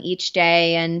am each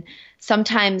day. And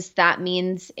sometimes that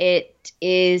means it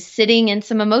is sitting in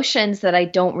some emotions that I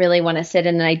don't really want to sit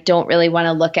in and I don't really want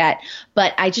to look at.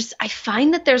 But I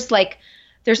find that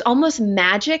there's almost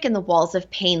magic in the walls of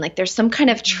pain. Like there's some kind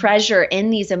of treasure in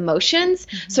these emotions.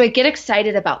 So I get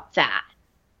excited about that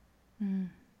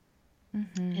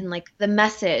Mm-hmm. and like the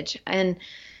message and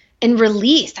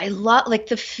release. I love like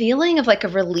the feeling of like a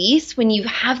release when you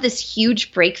have this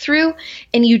huge breakthrough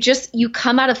and you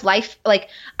come out of life. Like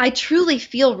I truly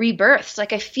feel rebirths.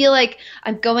 Like I feel like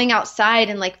I'm going outside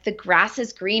and like the grass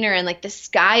is greener and like the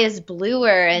sky is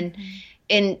bluer and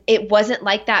it wasn't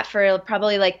like that for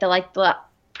probably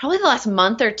probably the last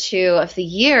month or two of the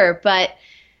year, but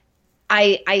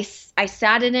I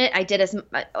sat in it. I did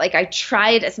I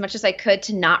tried as much as I could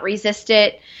to not resist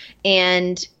it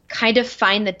and kind of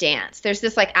find the dance. There's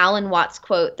this like Alan Watts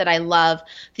quote that I love.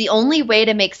 The only way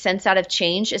to make sense out of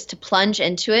change is to plunge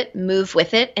into it, move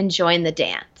with it, and join the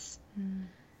dance.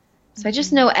 So I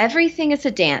just know everything is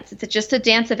a dance. It's just a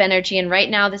dance of energy. And right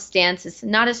now, this dance is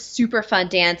not a super fun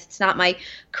dance. It's not my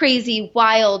crazy,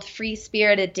 wild, free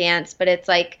spirited dance, but it's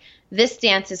like this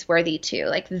dance is worthy too.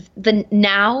 Like the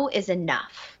now is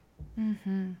enough.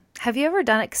 Mm-hmm. Have you ever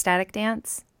done ecstatic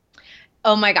dance?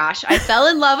 Oh my gosh, I fell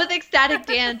in love with ecstatic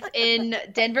dance in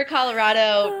Denver,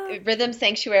 Colorado, Rhythm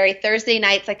Sanctuary, Thursday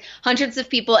nights, like hundreds of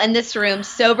people in this room,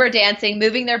 sober dancing,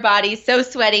 moving their bodies, so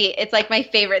sweaty. It's like my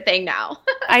favorite thing now.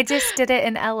 I just did it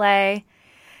in LA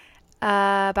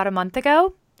about a month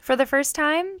ago for the first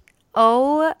time.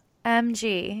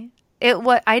 OMG.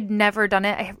 I'd never done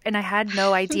it and I had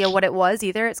no idea what it was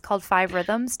either. It's called Five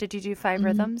Rhythms. Did you do Five Mhm.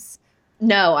 Rhythms?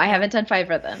 No, I haven't done five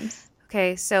rhythms.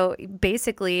 Okay, so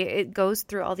basically it goes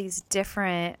through all these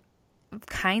different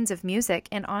kinds of music.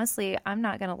 And honestly, I'm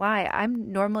not going to lie.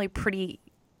 I'm normally pretty,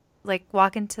 like,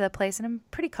 walk into the place and I'm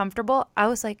pretty comfortable. I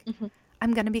was like, Mhm.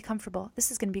 I'm going to be comfortable.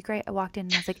 This is going to be great. I walked in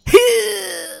and I was like,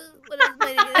 what is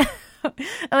my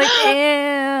I'm like,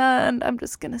 and I'm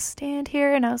just going to stand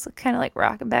here. And I was kind of like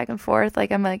rocking back and forth.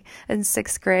 Like I'm like in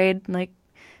sixth grade, like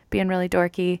being really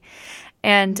dorky.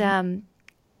 And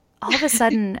all of a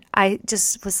sudden, I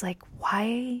just was like,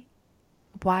 why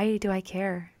do I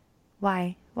care?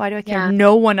 Why do I care? Yeah.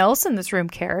 No one else in this room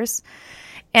cares.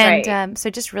 And Right.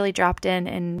 so just really dropped in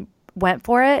and went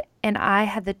for it, and I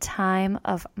had the time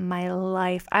of my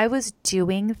life. I was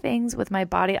doing things with my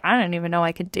body I didn't even know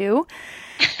I could do.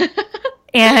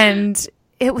 And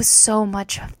it was so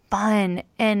much fun.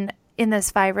 And in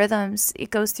this 5 rhythms, it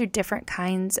goes through different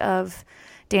kinds of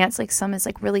dance. Like some is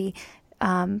like really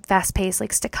fast paced,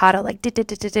 like staccato, like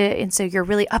and so you're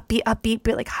really upbeat,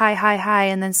 but like high,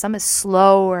 and then some is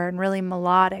slower and really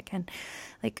melodic and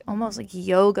like almost like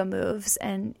yoga moves,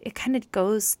 and it kind of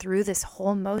goes through this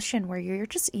whole motion where you're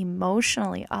just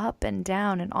emotionally up and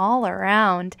down and all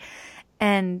around,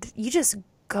 and you just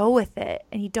go with it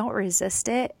and you don't resist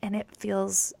it, and it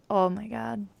feels, oh my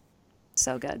God,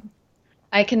 so good.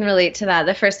 I can relate to that.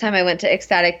 The first time I went to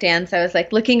ecstatic dance, I was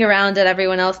like looking around at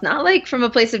everyone else, not like from a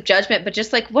place of judgment, but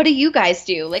just like, what do you guys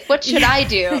do? Like, what should I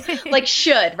do? Like,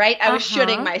 should, right? I was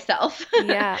shoulding myself.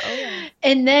 Yeah. Oh, yeah.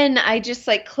 And then I just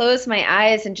like close my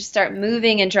eyes and just start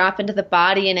moving and drop into the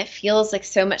body, and it feels like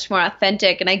so much more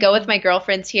authentic. And I go with my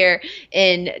girlfriends here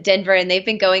in Denver, and they've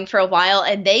been going for a while,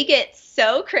 and they get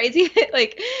so crazy.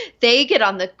 Like they get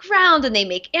on the ground and they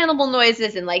make animal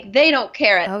noises, and like they don't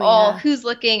care at all who's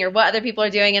looking or what other people are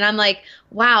doing. And I'm like,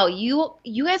 wow, you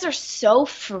guys are so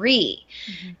free.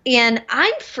 Mm-hmm. And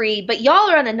I'm free, but y'all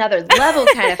are on another level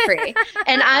kind of free.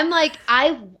 And I'm like,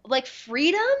 I like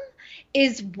freedom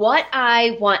is what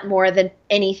I want more than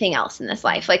anything else in this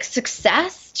life. Like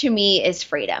success to me is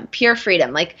freedom, pure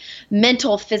freedom, like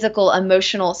mental, physical,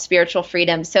 emotional, spiritual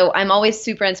freedom. So I'm always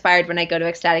super inspired when I go to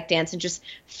ecstatic dance and just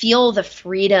feel the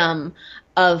freedom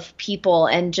of people,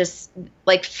 and just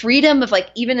like freedom of like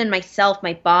even in myself,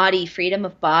 my body, freedom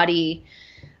of body,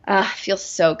 feels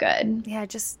so good. Yeah,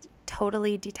 just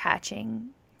totally detaching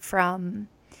from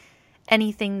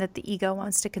anything that the ego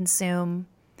wants to consume.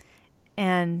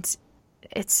 And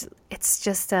it's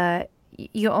just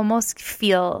you almost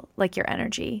feel like your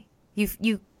energy.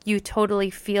 You totally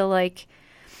feel like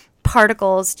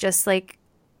particles, just like,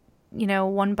 you know,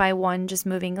 one by one, just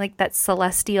moving, like that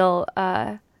celestial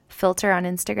filter on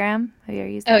Instagram. Have you ever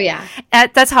used that? Oh yeah.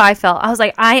 That's how I felt. I was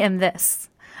like, I am this.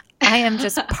 I am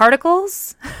just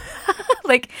particles.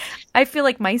 Like I feel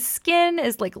like my skin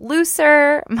is like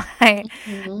looser.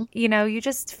 You know, you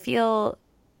just feel.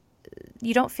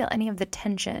 You don't feel any of the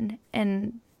tension.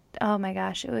 And oh my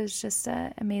gosh, it was just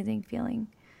an amazing feeling.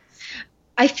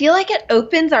 I feel like it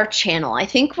opens our channel. I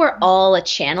think we're all a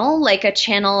channel, like a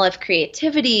channel of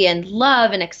creativity and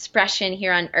love and expression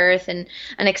here on earth, and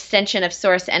an extension of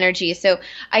source energy. So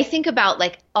I think about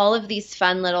like all of these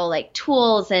fun little like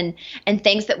tools and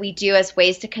things that we do as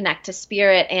ways to connect to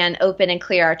spirit and open and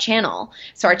clear our channel.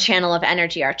 So our channel of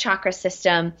energy, our chakra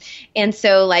system. And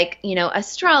so like, you know,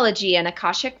 astrology and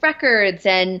Akashic records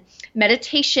and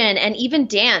meditation and even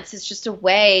dance is just a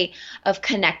way of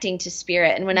connecting to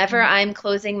spirit. And whenever I'm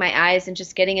closing my eyes and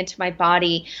just getting into my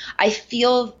body, I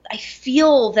feel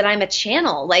that I'm a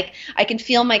channel. Like I can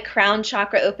feel my crown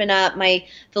chakra open up,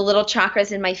 the little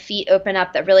chakras in my feet open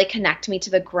up that really connect me to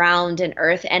the ground and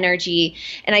earth energy.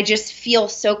 And I just feel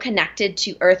so connected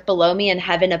to earth below me and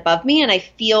heaven above me. And I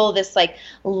feel this like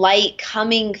light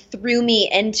coming through me,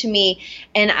 into me.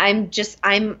 And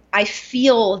I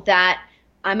feel that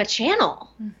I'm a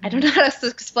channel. Mm-hmm. I don't know how to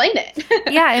explain it.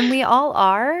 Yeah, and we all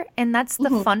are. And that's the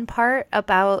fun part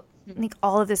about like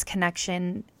all of this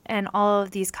connection and all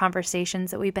of these conversations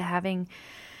that we've been having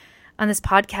on this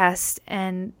podcast.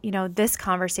 And, you know, this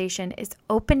conversation is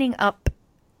opening up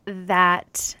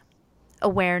that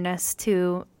awareness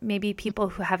to maybe people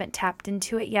who haven't tapped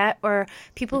into it yet, or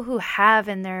people who have,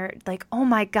 and they're like, oh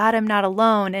my God, I'm not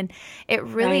alone. And it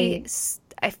really,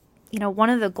 you know, one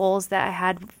of the goals that I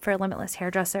had for Limitless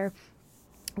Hairdresser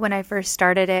when I first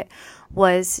started it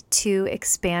was to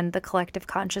expand the collective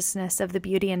consciousness of the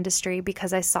beauty industry,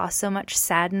 because I saw so much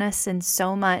sadness and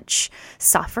so much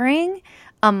suffering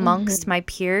amongst my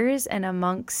peers and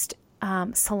amongst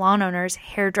salon owners,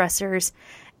 hairdressers,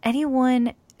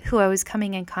 anyone who I was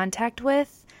coming in contact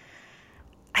with.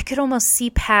 I could almost see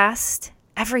past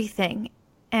everything.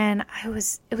 And it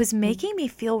was making me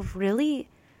feel really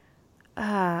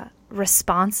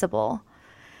responsible.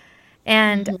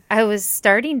 And I was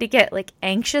starting to get like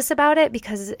anxious about it,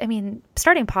 because I mean,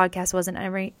 starting a podcast wasn't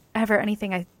ever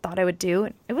anything I thought I would do.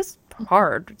 It was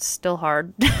hard. It's still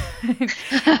hard.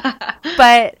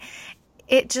 But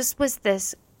it just was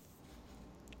this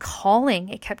calling.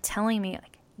 It kept telling me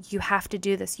like, you have to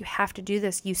do this. You have to do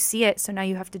this. You see it. So now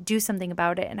you have to do something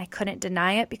about it. And I couldn't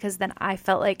deny it, because then I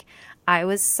felt like I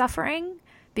was suffering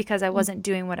because I wasn't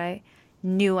doing what I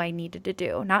knew I needed to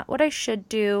do. Not what I should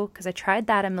do, because I tried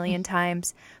that a million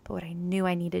times, but what I knew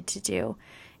I needed to do.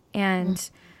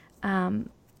 And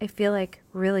I feel like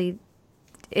really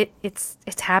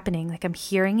it's happening. Like I'm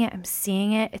hearing it, I'm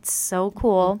seeing it. It's so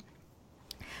cool.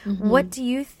 Mm-hmm. What do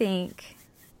you think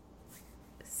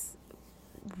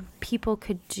people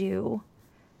could do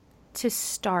to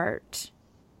start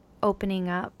opening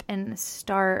up and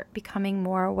start becoming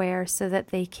more aware so that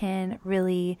they can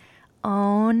really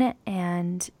own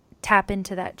and tap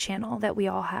into that channel that we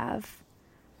all have?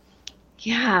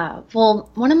 Yeah.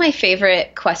 Well, one of my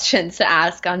favorite questions to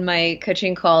ask on my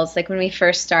coaching calls, like when we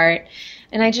first start,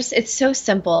 and it's so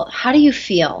simple. How do you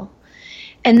feel?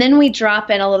 And then we drop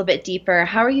in a little bit deeper.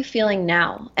 How are you feeling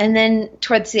now? And then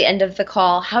towards the end of the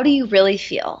call, how do you really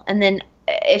feel? And then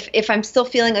if I'm still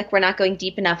feeling like we're not going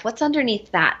deep enough, what's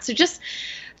underneath that? So just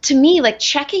to me, like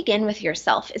checking in with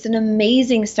yourself is an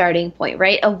amazing starting point,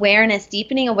 right? Awareness,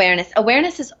 deepening awareness.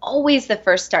 Awareness is always the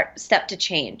first step to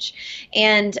change.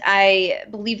 And I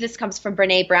believe this comes from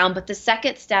Brené Brown, but the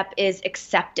second step is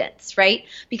acceptance, right?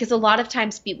 Because a lot of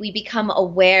times we become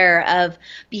aware of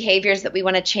behaviors that we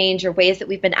want to change or ways that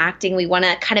we've been acting. We want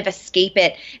to kind of escape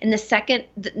it. And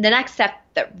the next step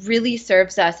that really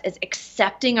serves us is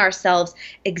accepting ourselves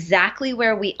exactly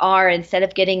where we are instead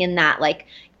of getting in that like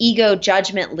ego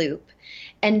judgment loop.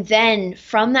 And then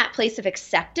from that place of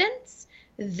acceptance,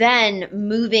 then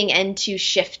moving into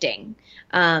shifting.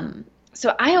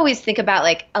 So I always think about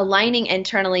like aligning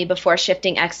internally before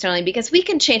shifting externally, because we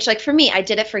can change. Like for me, I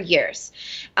did it for years.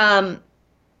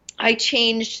 I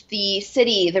changed the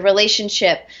city, the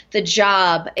relationship, the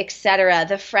job, etc.,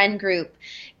 the friend group.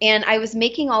 And I was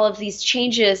making all of these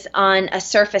changes on a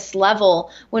surface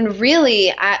level when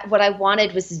really what I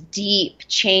wanted was deep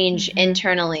change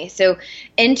internally. So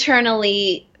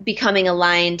internally becoming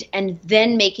aligned and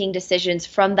then making decisions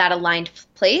from that aligned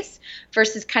place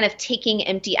versus kind of taking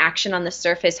empty action on the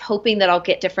surface, hoping that I'll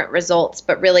get different results,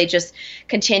 but really just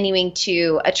continuing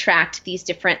to attract these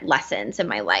different lessons in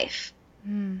my life.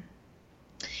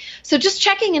 So just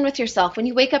checking in with yourself when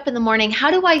you wake up in the morning, how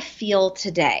do I feel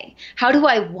today? How do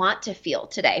I want to feel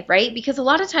today, right? Because a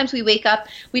lot of times we wake up,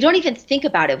 we don't even think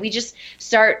about it. We just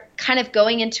start kind of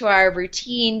going into our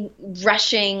routine,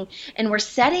 rushing, and we're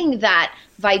setting that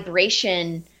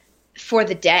vibration for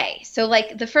the day. So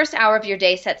like the first hour of your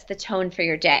day sets the tone for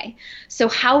your day. So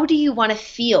how do you want to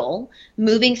feel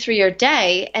moving through your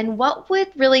day, and what would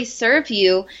really serve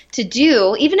you to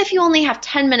do, even if you only have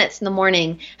 10 minutes in the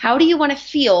morning, how do you want to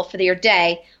feel for your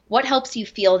day? What helps you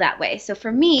feel that way? So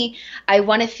for me, I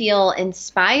want to feel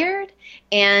inspired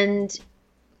and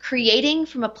creating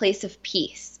from a place of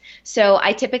peace. So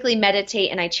I typically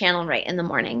meditate and I channel right in the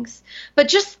mornings. But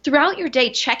just throughout your day,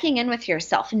 checking in with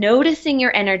yourself, noticing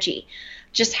your energy.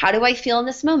 Just how do I feel in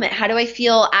this moment? How do I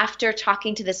feel after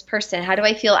talking to this person? How do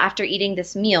I feel after eating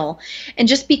this meal? And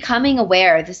just becoming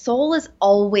aware. The soul is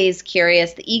always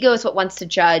curious. The ego is what wants to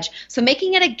judge. So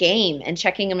making it a game and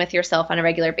checking in with yourself on a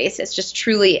regular basis, just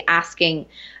truly asking,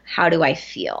 how do I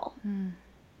feel?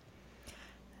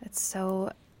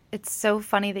 It's so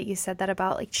funny that you said that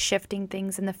about like shifting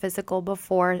things in the physical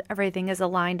before everything is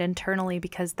aligned internally,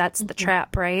 because that's the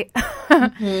trap, right?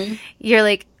 You're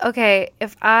like, okay,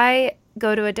 if I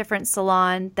go to a different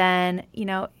salon, then,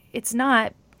 it's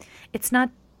not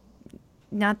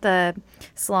the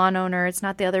salon owner, it's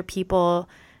not the other people,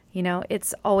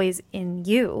 it's always in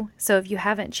you. So if you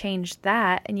haven't changed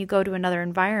that and you go to another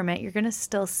environment, you're going to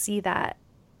still see that.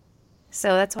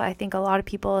 So that's why I think a lot of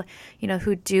people,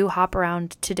 who do hop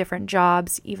around to different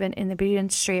jobs, even in the beauty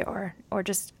industry or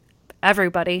just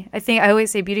everybody. I think I always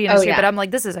say beauty industry, but I'm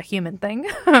like, this is a human thing.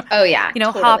 Oh, yeah.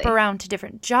 Totally. Hop around to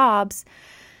different jobs.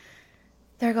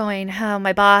 They're going, oh,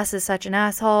 my boss is such an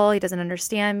asshole. He doesn't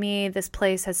understand me. This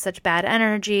place has such bad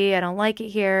energy. I don't like it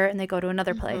here. And they go to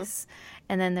another place.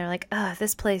 And then they're like, oh,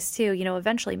 this place too.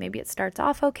 Eventually maybe it starts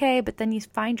off okay, but then you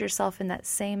find yourself in that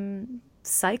same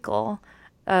cycle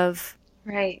of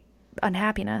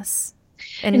unhappiness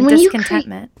and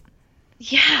discontentment.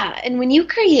 And when you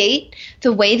create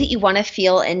the way that you want to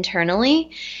feel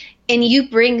internally and you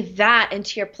bring that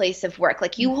into your place of work,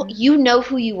 like you know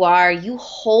who you are, you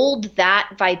hold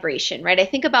that vibration, right? I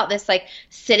think about this like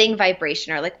sitting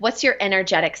vibration, or like what's your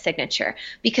energetic signature?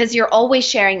 Because you're always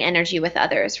sharing energy with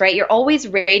others, right? You're always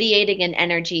radiating an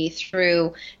energy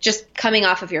through just coming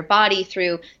off of your body,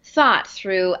 through thought,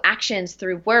 through actions,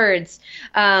 through words.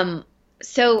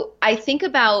 So I think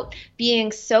about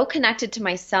being so connected to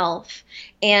myself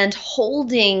and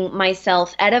holding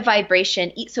myself at a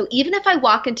vibration. So even if I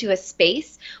walk into a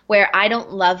space where I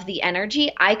don't love the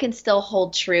energy, I can still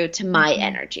hold true to my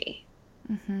energy.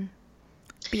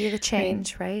 Be the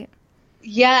change, right?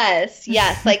 Yes.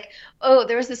 Like Oh,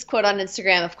 there was this quote on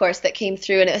Instagram, of course, that came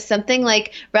through, and it was something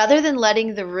like, rather than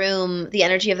letting the room, the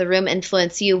energy of the room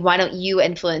influence you, why don't you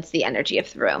influence the energy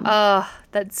of the room? Oh,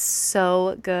 that's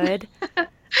so good.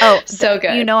 Oh, So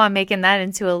good. I'm making that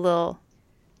into a little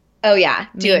Oh yeah,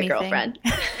 do it, meme thing. girlfriend.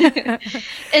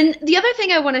 And the other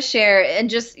thing I want to share, and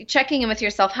just checking in with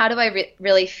yourself, how do I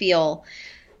really feel?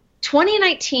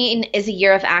 2019 is a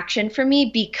year of action for me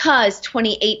because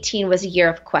 2018 was a year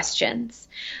of questions.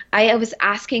 I was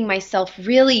asking myself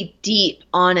really deep,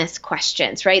 honest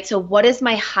questions, right? So, what is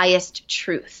my highest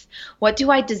truth? What do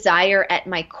I desire at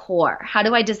my core? How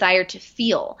do I desire to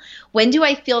feel? When do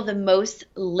I feel the most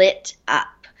lit up?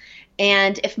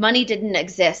 And if money didn't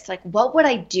exist, like, what would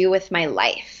I do with my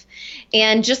life?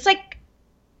 And just like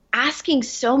asking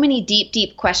so many deep,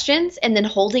 deep questions and then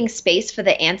holding space for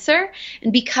the answer.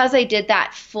 And because I did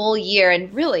that full year,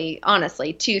 and really,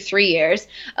 honestly, 2, 3 years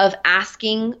of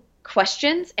asking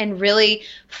questions and really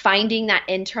finding that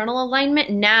internal alignment,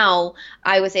 now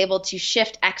I was able to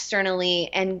shift externally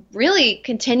and really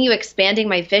continue expanding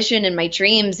my vision and my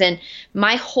dreams. And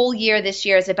my whole year this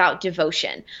year is about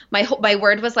devotion. My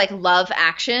word was like love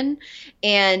action.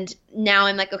 And now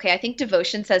I'm like, okay, I think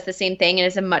devotion says the same thing and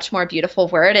is a much more beautiful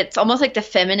word. It's almost like the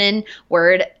feminine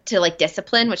word to like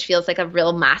discipline, which feels like a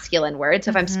real masculine word.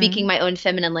 So if I'm speaking my own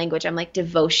feminine language, I'm like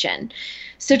devotion.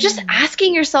 So just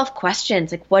asking yourself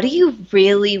questions like, what do you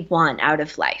really want out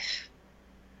of life?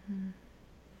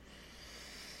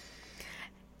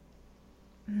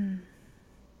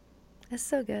 That's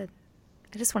so good.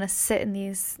 I just want to sit in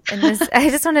this, I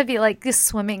just want to be like just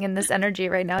swimming in this energy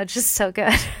right now. It's just so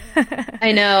good.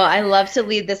 I know. I love to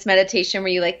lead this meditation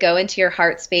where you like go into your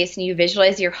heart space and you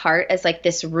visualize your heart as like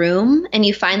this room and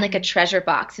you find like a treasure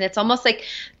box. And it's almost like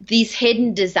these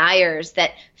hidden desires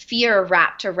that fear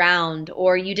wrapped around,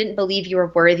 or you didn't believe you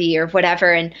were worthy or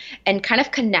whatever. And kind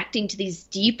of connecting to these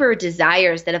deeper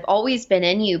desires that have always been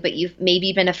in you, but you've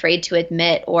maybe been afraid to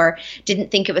admit or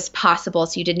didn't think it was possible.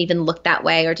 So you didn't even look that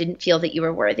way or didn't feel that you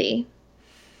were worthy.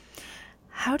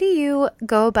 How do you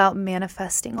go about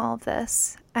manifesting all of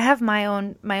this? I have my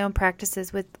own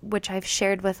practices with which I've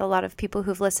shared with a lot of people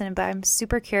who've listened, but I'm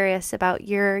super curious about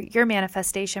your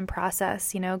manifestation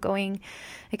process, going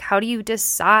like, how do you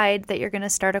decide that you're going to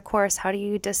start a course? How do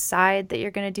you decide that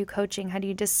you're going to do coaching? How do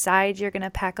you decide you're going to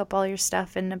pack up all your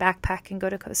stuff in a backpack and go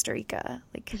to Costa Rica?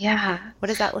 Like, yeah. What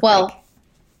does that look like?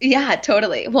 Yeah,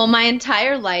 totally. Well, my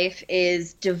entire life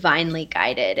is divinely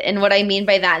guided. And what I mean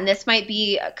by that, and this might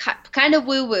be kind of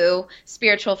woo-woo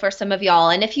spiritual for some of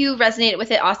y'all. And if you resonate with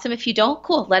it, awesome. If you don't,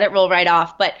 cool, let it roll right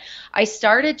off. But I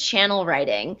started channel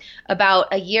writing about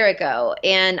a year ago,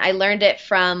 and I learned it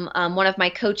from one of my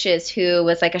coaches who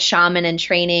was like a shaman in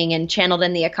training and channeled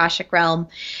in the Akashic realm.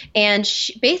 And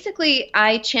basically,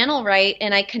 I channel write,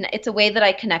 and it's a way that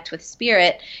I connect with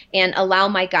spirit and allow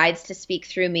my guides to speak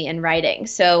through me in writing.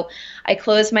 So I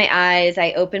close my eyes,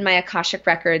 I open my Akashic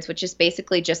records, which is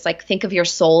basically just like think of your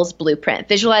soul's blueprint.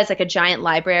 Visualize like a giant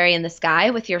library in the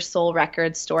sky with your soul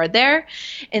records stored there.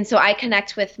 And so I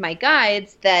connect with my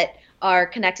guides that are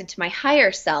connected to my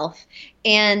higher self.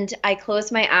 And I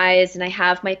close my eyes and I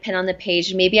have my pen on the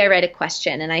page. Maybe I write a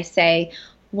question and I say,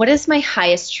 what is my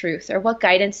highest truth, or what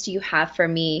guidance do you have for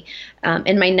me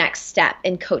in my next step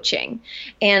in coaching?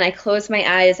 And I close my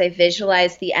eyes, I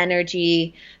visualize the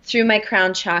energy through my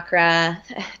crown chakra,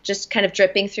 just kind of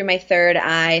dripping through my third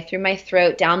eye, through my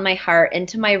throat, down my heart,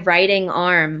 into my writing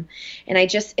arm. And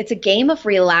it's a game of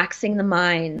relaxing the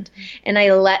mind. And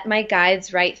I let my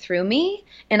guides write through me,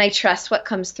 and I trust what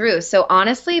comes through. So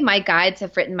honestly, my guides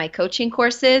have written my coaching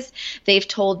courses. They've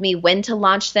told me when to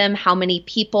launch them, how many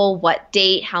people, what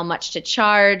date, how much to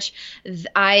charge.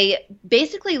 I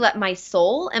basically let my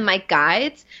soul and my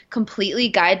guides completely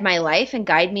guide my life and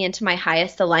guide me into my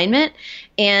highest alignment.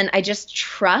 And I just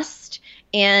trust.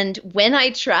 And when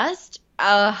I trust,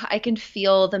 I can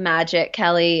feel the magic,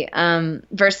 Kelly,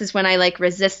 versus when I like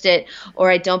resist it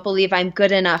or I don't believe I'm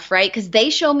good enough, right? Because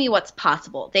they show me what's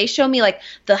possible. They show me like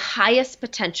the highest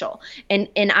potential. And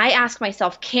I ask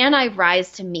myself, can I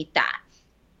rise to meet that?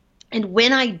 And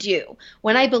when I do,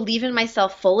 when I believe in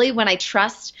myself fully, when I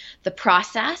trust the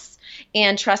process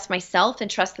and trust myself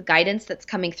and trust the guidance that's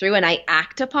coming through and I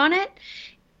act upon it,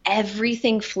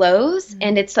 everything flows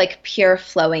and it's like pure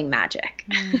flowing magic.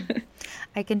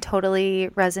 I can totally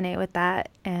resonate with that.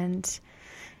 And,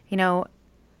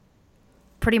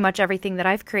 pretty much everything that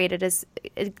I've created has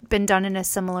been done in a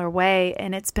similar way.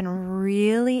 And it's been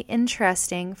really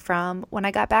interesting from when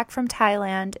I got back from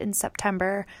Thailand in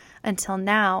September until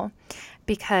now,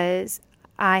 because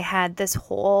I had this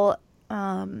whole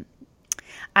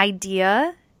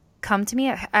idea come to me.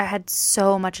 I had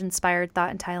so much inspired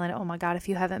thought in Thailand. Oh my God, if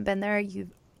you haven't been there,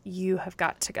 you have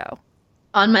got to go.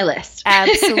 On my list.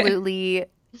 Absolutely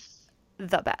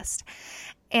the best.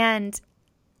 And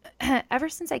ever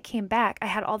since I came back, I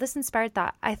had all this inspired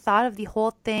thought. I thought of the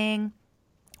whole thing,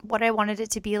 what I wanted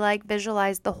it to be like,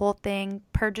 visualized the whole thing,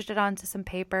 purged it onto some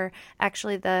paper.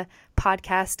 Actually, the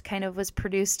podcast kind of was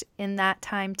produced in that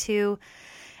time too.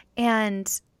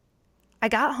 And I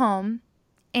got home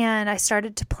and I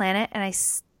started to plan it, and I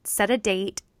set a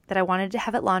date that I wanted to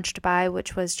have it launched by,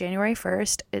 which was January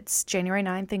 1st. It's January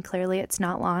 9th, and clearly it's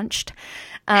not launched.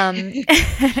 And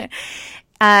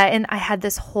I had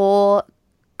this whole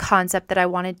concept that I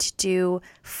wanted to do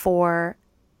for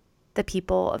the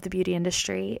people of the beauty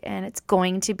industry, and it's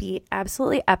going to be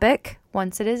absolutely epic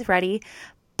once it is ready.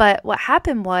 But what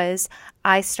happened was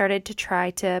I started to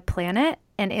try to plan it,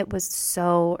 and it was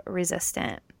so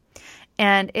resistant.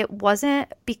 And it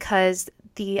wasn't because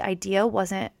the idea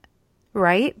wasn't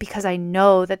right, because I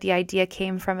know that the idea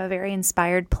came from a very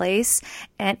inspired place,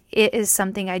 and it is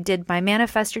something I did my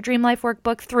Manifest Your Dream Life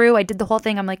workbook through. I did the whole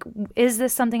thing. I'm like, is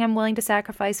this something I'm willing to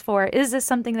sacrifice for? Is this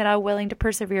something that I'm willing to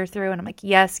persevere through? And I'm like,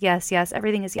 yes, yes, yes.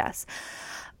 Everything is yes.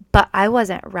 But I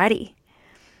wasn't ready.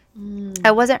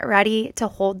 I wasn't ready to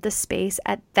hold the space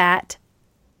at that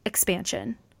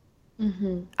expansion.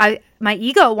 My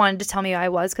ego wanted to tell me I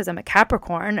was, because I'm a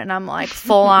Capricorn, and I'm like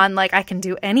full on, like, I can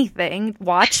do anything,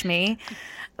 watch me.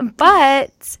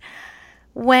 But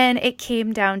when it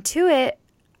came down to it,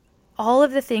 all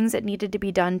of the things that needed to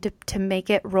be done to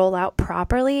make it roll out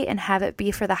properly and have it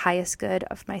be for the highest good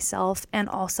of myself and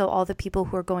also all the people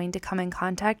who are going to come in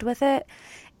contact with it,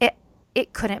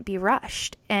 it couldn't be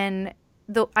rushed. And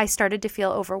though I started to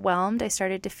feel overwhelmed, I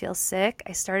started to feel sick,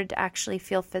 I started to actually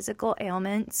feel physical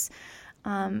ailments.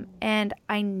 And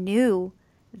I knew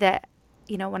that,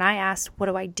 when I asked, what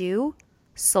do I do?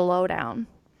 Slow down.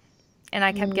 And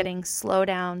I kept getting slow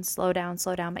down, slow down,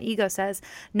 slow down. My ego says,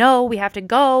 no, we have to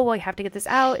go. We have to get this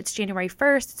out. It's January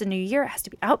 1st. It's a new year. It has to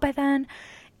be out by then.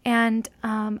 And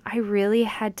I really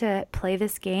had to play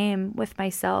this game with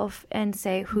myself and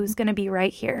say, who's going to be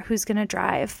right here? Who's going to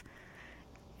drive?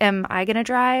 Am I going to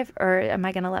drive, or am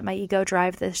I going to let my ego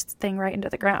drive this thing right into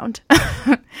the ground?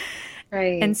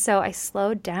 Right. And so I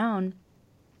slowed down,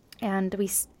 and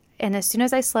as soon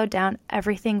as I slowed down,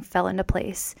 everything fell into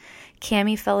place.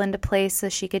 Cami fell into place so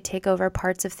she could take over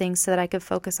parts of things so that I could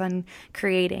focus on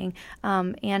creating.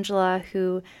 Angela,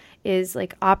 who is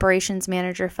like operations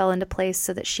manager, fell into place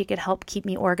so that she could help keep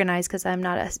me organized, because I'm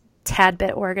not a tad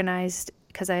bit organized,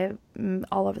 because I'm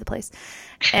all over the place.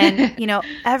 And,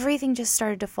 everything just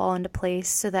started to fall into place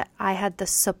so that I had the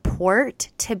support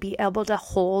to be able to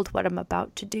hold what I'm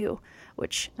about to do,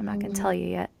 which I'm not going to tell you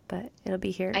yet, but it'll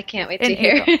be here. I can't wait to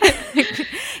hear.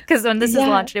 Because when this is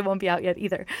launched, it won't be out yet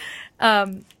either.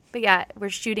 But yeah, we're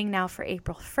shooting now for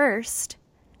April 1st.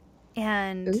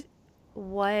 And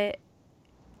what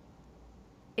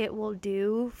it will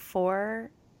do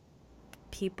for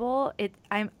people,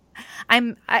 I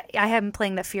am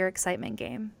playing the fear excitement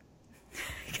game,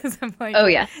 because I'm like, oh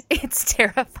yes, it's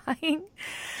terrifying,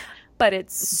 but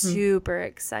it's super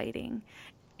exciting.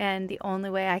 And the only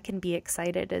way I can be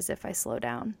excited is if I slow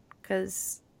down,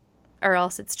 or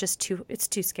else it's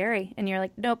too scary. And you're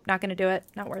like, nope, not going to do it.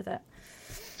 Not worth it.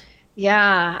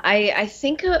 Yeah, I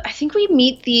think we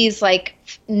meet these like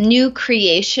new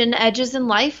creation edges in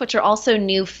life, which are also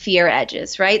new fear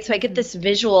edges, right? So I get this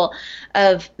visual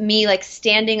of me like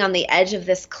standing on the edge of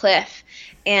this cliff,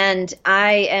 and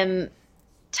I am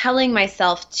telling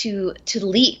myself to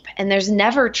leap, and there's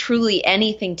never truly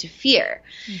anything to fear.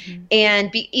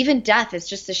 And even death is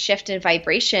just a shift in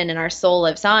vibration, and our soul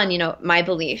lives on, my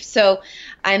belief. So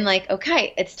I'm like,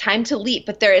 okay, it's time to leap,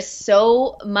 but there is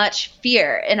so much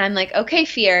fear. And I'm like, okay,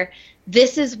 fear,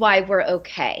 this is why we're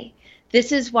okay.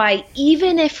 This is why,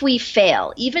 even if we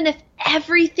fail, even if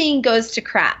everything goes to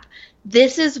crap,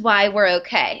 this is why we're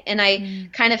okay. And I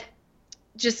kind of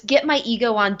just get my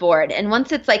ego on board. And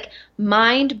once it's like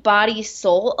mind, body,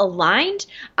 soul aligned,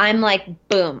 I'm like,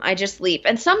 boom, I just leap.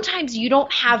 And sometimes you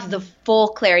don't have the full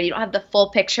clarity, you don't have the full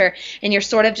picture, and you're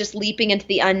sort of just leaping into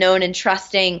the unknown and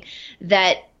trusting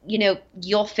that,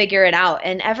 you'll figure it out.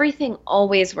 And everything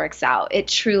always works out. It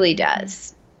truly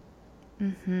does.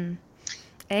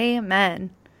 Amen.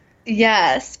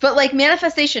 Yes. But like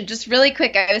manifestation, just really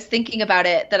quick, I was thinking about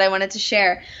it that I wanted to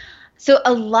share. So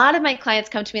a lot of my clients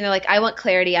come to me and they're like, I want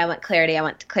clarity, I want clarity, I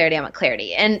want clarity, I want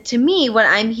clarity. And to me, what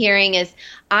I'm hearing is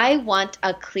I want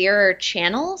a clearer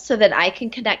channel so that I can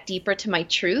connect deeper to my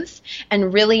truth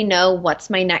and really know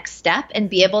what's my next step and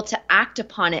be able to act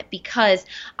upon it because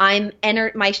my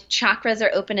chakras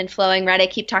are open and flowing, right? I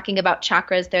keep talking about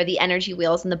chakras. They're the energy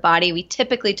wheels in the body. We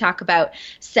typically talk about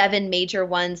 7 major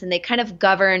ones, and they kind of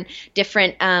govern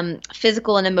different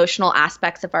physical and emotional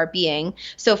aspects of our being.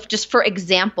 So just for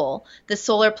example, the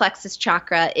solar plexus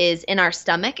chakra is in our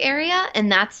stomach area,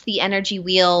 and that's the energy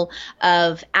wheel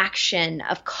of action,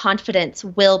 of confidence,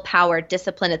 willpower,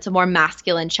 discipline. It's a more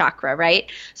masculine chakra,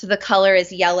 right? So the color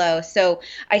is yellow. So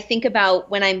I think about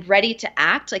when I'm ready to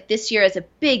act, like this year is a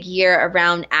big year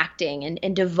around acting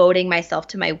and devoting myself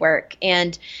to my work.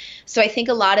 And so I think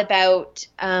a lot about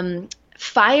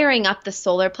firing up the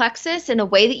solar plexus in a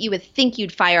way that you would think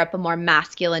you'd fire up a more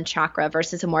masculine chakra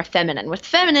versus a more feminine. With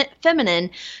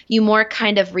feminine, you more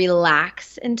kind of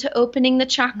relax into opening the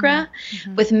chakra.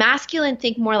 Mm-hmm. With masculine,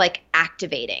 think more like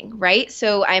activating, right?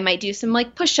 So I might do some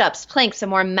like push-ups, planks, a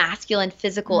more masculine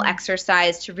physical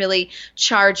exercise to really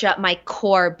charge up my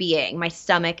core being, my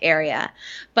stomach area.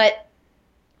 But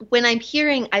when I'm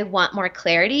hearing I want more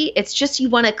clarity, it's just you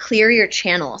want to clear your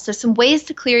channel. So some ways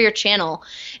to clear your channel,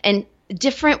 and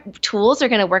different tools are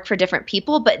going to work for different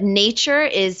people, but nature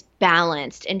is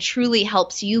balanced and truly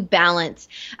helps you balance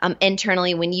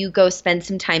internally when you go spend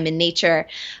some time in nature.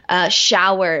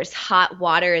 Showers, hot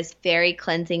water is very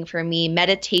cleansing for me.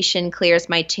 Meditation clears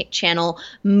my channel.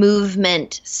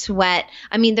 Movement, sweat.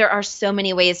 I mean, there are so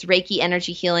many ways. Reiki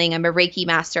energy healing. I'm a Reiki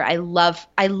master. I love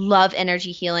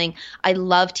energy healing. I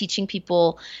love teaching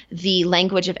people the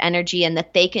language of energy and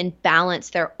that they can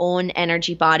balance their own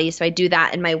energy body. So I do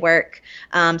that in my work.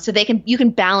 So you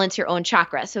can balance your own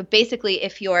chakra. So basically,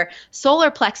 if your solar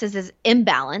plexus is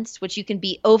imbalanced, which you can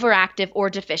be overactive or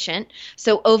deficient.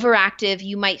 So overactive,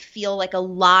 you might feel like a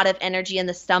lot of energy in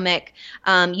the stomach.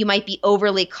 You might be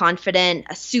overly confident,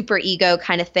 a super ego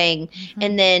kind of thing. Mm-hmm.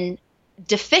 And then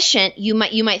deficient, you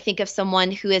might think of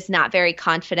someone who is not very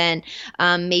confident,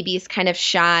 maybe is kind of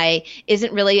shy,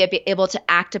 isn't really able to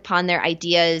act upon their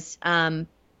ideas.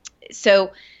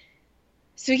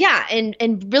 So yeah,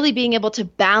 and really being able to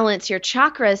balance your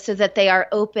chakras so that they are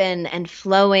open and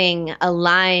flowing,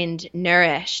 aligned,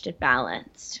 nourished, and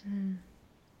balanced.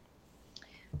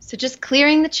 So just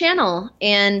clearing the channel,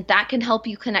 and that can help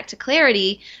you connect to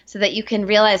clarity so that you can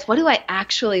realize, what do I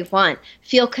actually want?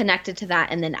 Feel connected to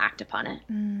that and then act upon it.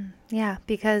 Yeah,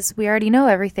 because we already know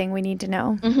everything we need to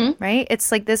know, right?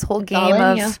 It's like this whole game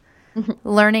of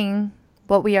learning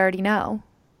what we already know,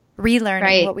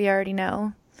 relearning what we already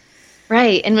know.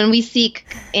 Right. And when we seek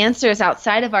answers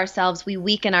outside of ourselves, we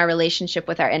weaken our relationship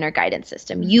with our inner guidance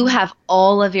system. You have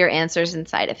all of your answers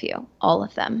inside of you, all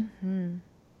of them.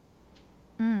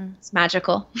 It's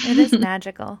magical. It is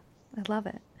magical. I love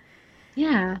it.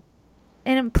 Yeah.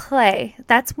 And in play,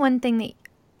 that's one thing that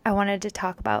I wanted to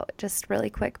talk about just really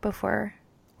quick before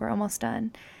we're almost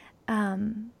done.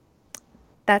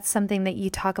 That's something that you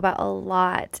talk about a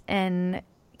lot. And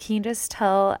can you just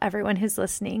tell everyone who's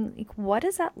listening, like, what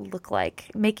does that look like,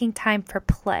 making time for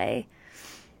play?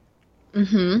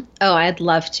 Oh, I'd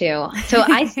love to. So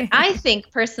I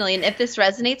think personally, and if this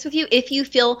resonates with you, if you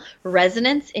feel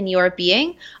resonance in your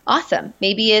being, awesome.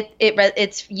 Maybe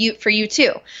it's you for you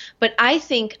too. But I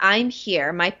think I'm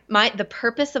here. The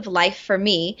purpose of life for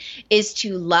me is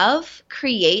to love,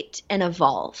 create, and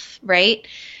evolve, right?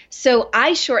 So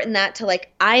I shorten that to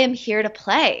like, I am here to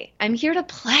play. I'm here to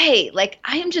play. Like,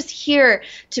 I am just here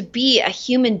to be a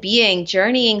human being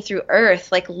journeying through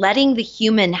earth, like letting the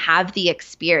human have the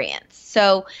experience.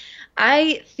 So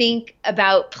I think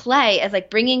about play as like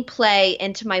bringing play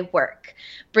into my work,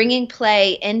 bringing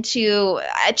play into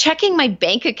checking my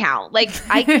bank account. Like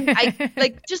I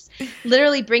like just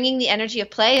literally bringing the energy of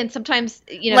play. And sometimes,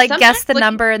 like guess the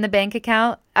number in the bank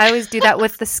account. I always do that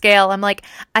with the scale. I'm like,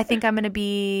 I think I'm going to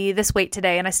be this weight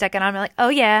today. And I stick it on. I'm like, oh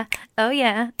yeah,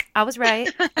 I was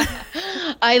right.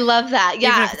 I love that. Yeah.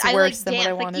 Even if it's worse than dance. what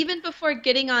I wanted. Like even before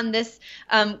getting on this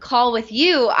call with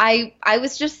you, I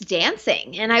was just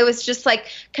dancing, and I was just like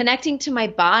connecting to my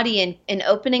body and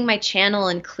opening my channel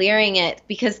and clearing it,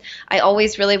 because I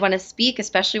always really want to speak,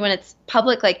 especially when it's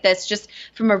public like this, just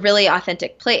from a really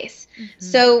authentic place.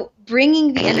 So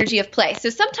bringing the energy of play. So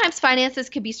sometimes finances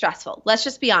can be stressful. Let's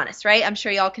just be honest, right? I'm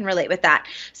sure y'all can relate with that.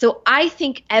 So I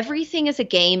think everything is a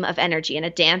game of energy and a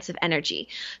dance of energy.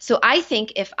 So I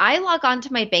think if I log on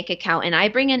to my bank account and I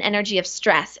bring in energy of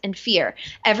stress and fear,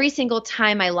 every single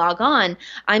time I log on,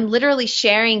 I'm literally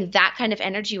sharing that kind of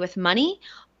energy with money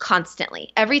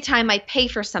constantly. Every time I pay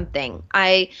for something,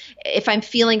 if I'm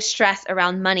feeling stress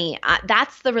around money,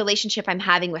 that's the relationship I'm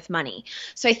having with money.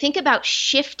 So I think about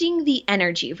shifting the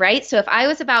energy, right? So if I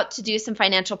was about to do some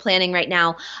financial planning right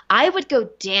now, I would go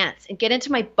dance and get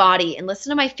into my body and listen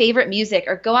to my favorite music,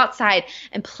 or go outside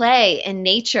and play in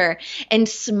nature and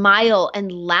smile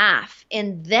and laugh.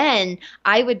 And then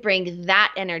I would bring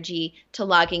that energy to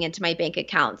logging into my bank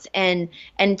accounts and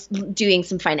doing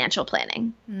some financial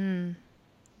planning.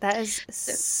 That is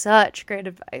such great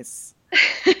advice.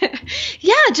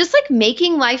 Yeah, just like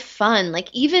making life fun. Like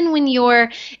even when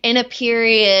you're in a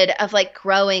period of like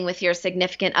growing with your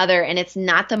significant other and it's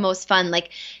not the most fun, like,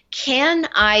 can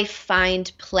I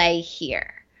find play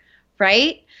here?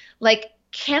 Right? Like,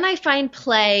 can I find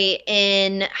play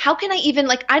in, how can I even,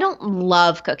 like, I don't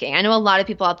love cooking. I know a lot of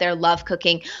people out there love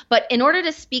cooking, but in order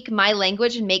to speak my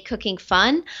language and make cooking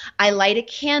fun, I light a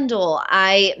candle,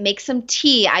 I make some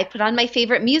tea, I put on my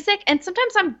favorite music, and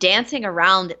sometimes I'm dancing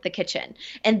around the kitchen,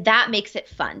 and that makes it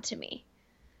fun to me.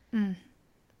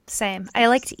 Same. I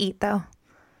like to eat though.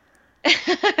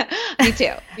 Me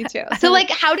too. Me too. So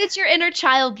like, how does your inner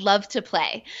child love to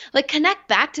play? Like, connect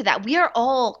back to that. We are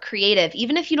all creative.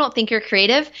 Even if you don't think you're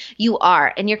creative, you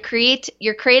are. And your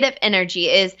creative energy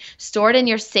is stored in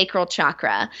your sacral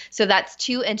chakra. So that's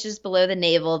 2 inches below the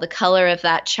navel. The color of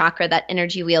that chakra, that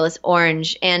energy wheel, is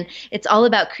orange. And it's all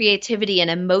about creativity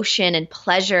and emotion and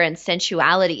pleasure and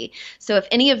sensuality. So if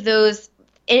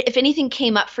anything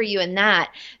came up for you in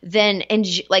that, then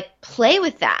like play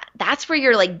with that. That's where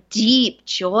your like deep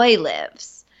joy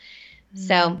lives.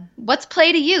 So what's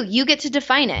play to you? You get to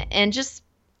define it, and just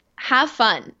have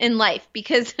fun in life,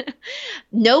 because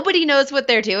nobody knows what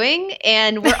they're doing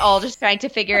and we're all just trying to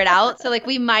figure it out. So like,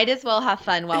 we might as well have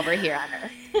fun while we're here on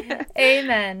Earth.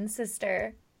 Amen,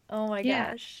 sister. Oh my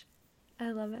gosh.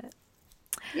 I love it.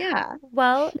 Yeah.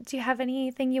 Well, do you have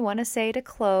anything you want to say to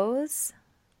close?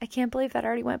 I can't believe that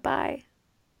already went by.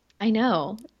 I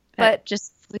know. But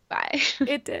just flew by.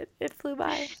 It did. It flew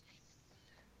by.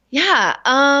 Yeah.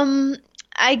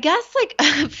 I guess like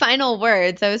final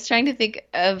words. I was trying to think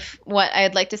of what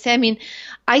I'd like to say. I mean,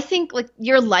 I think like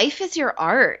your life is your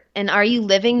art. And are you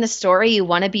living the story you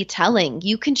want to be telling?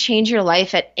 You can change your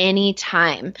life at any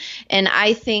time. And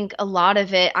I think a lot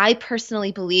of it, I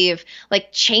personally believe,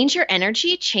 like, change your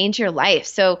energy, change your life.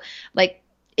 So like,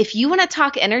 if you want to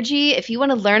talk energy, if you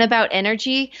want to learn about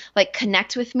energy, like,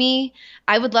 connect with me.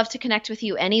 I would love to connect with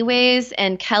you anyways.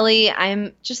 And Kelly,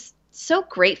 I'm just so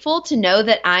grateful to know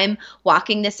that I'm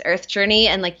walking this earth journey,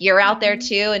 and like, you're out there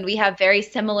too. And we have very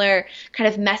similar kind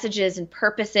of messages and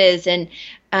purposes, and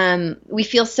we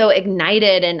feel so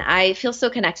ignited, and I feel so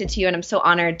connected to you, and I'm so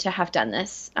honored to have done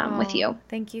this with you.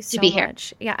 Thank you so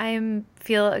much. Yeah, I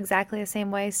feel exactly the same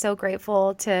way. So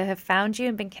grateful to have found you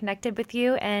and been connected with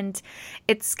you. And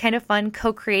it's kind of fun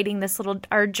co-creating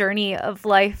our journey of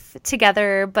life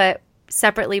together, but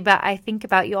separately. But I think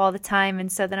about you all the time, and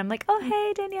so then I'm like, oh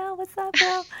hey Danielle, what's up,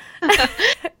 bro?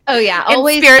 Oh yeah,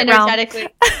 always energetically.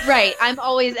 Right, I'm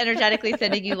always energetically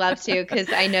sending you love too, because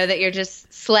I know that you're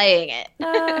just slaying it.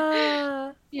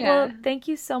 Yeah. Well, thank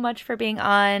you so much for being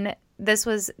on. This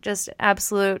was just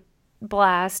absolute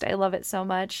blast. I love it so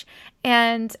much,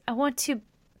 and I want to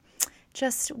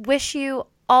just wish you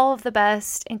all of the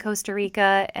best in Costa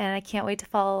Rica, and I can't wait to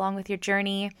follow along with your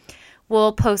journey.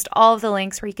 We'll post all of the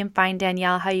links where you can find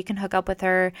Danielle, how you can hook up with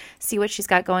her, see what she's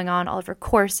got going on, all of her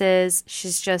courses.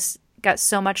 She's just got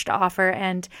so much to offer,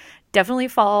 and definitely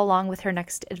follow along with her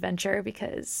next adventure,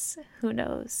 because who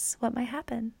knows what might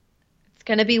happen. It's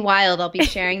going to be wild. I'll be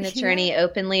sharing the journey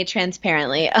openly,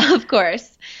 transparently, of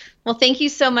course. Well, thank you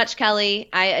so much, Kelly.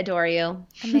 I adore you.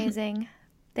 Amazing.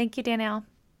 Thank you, Danielle.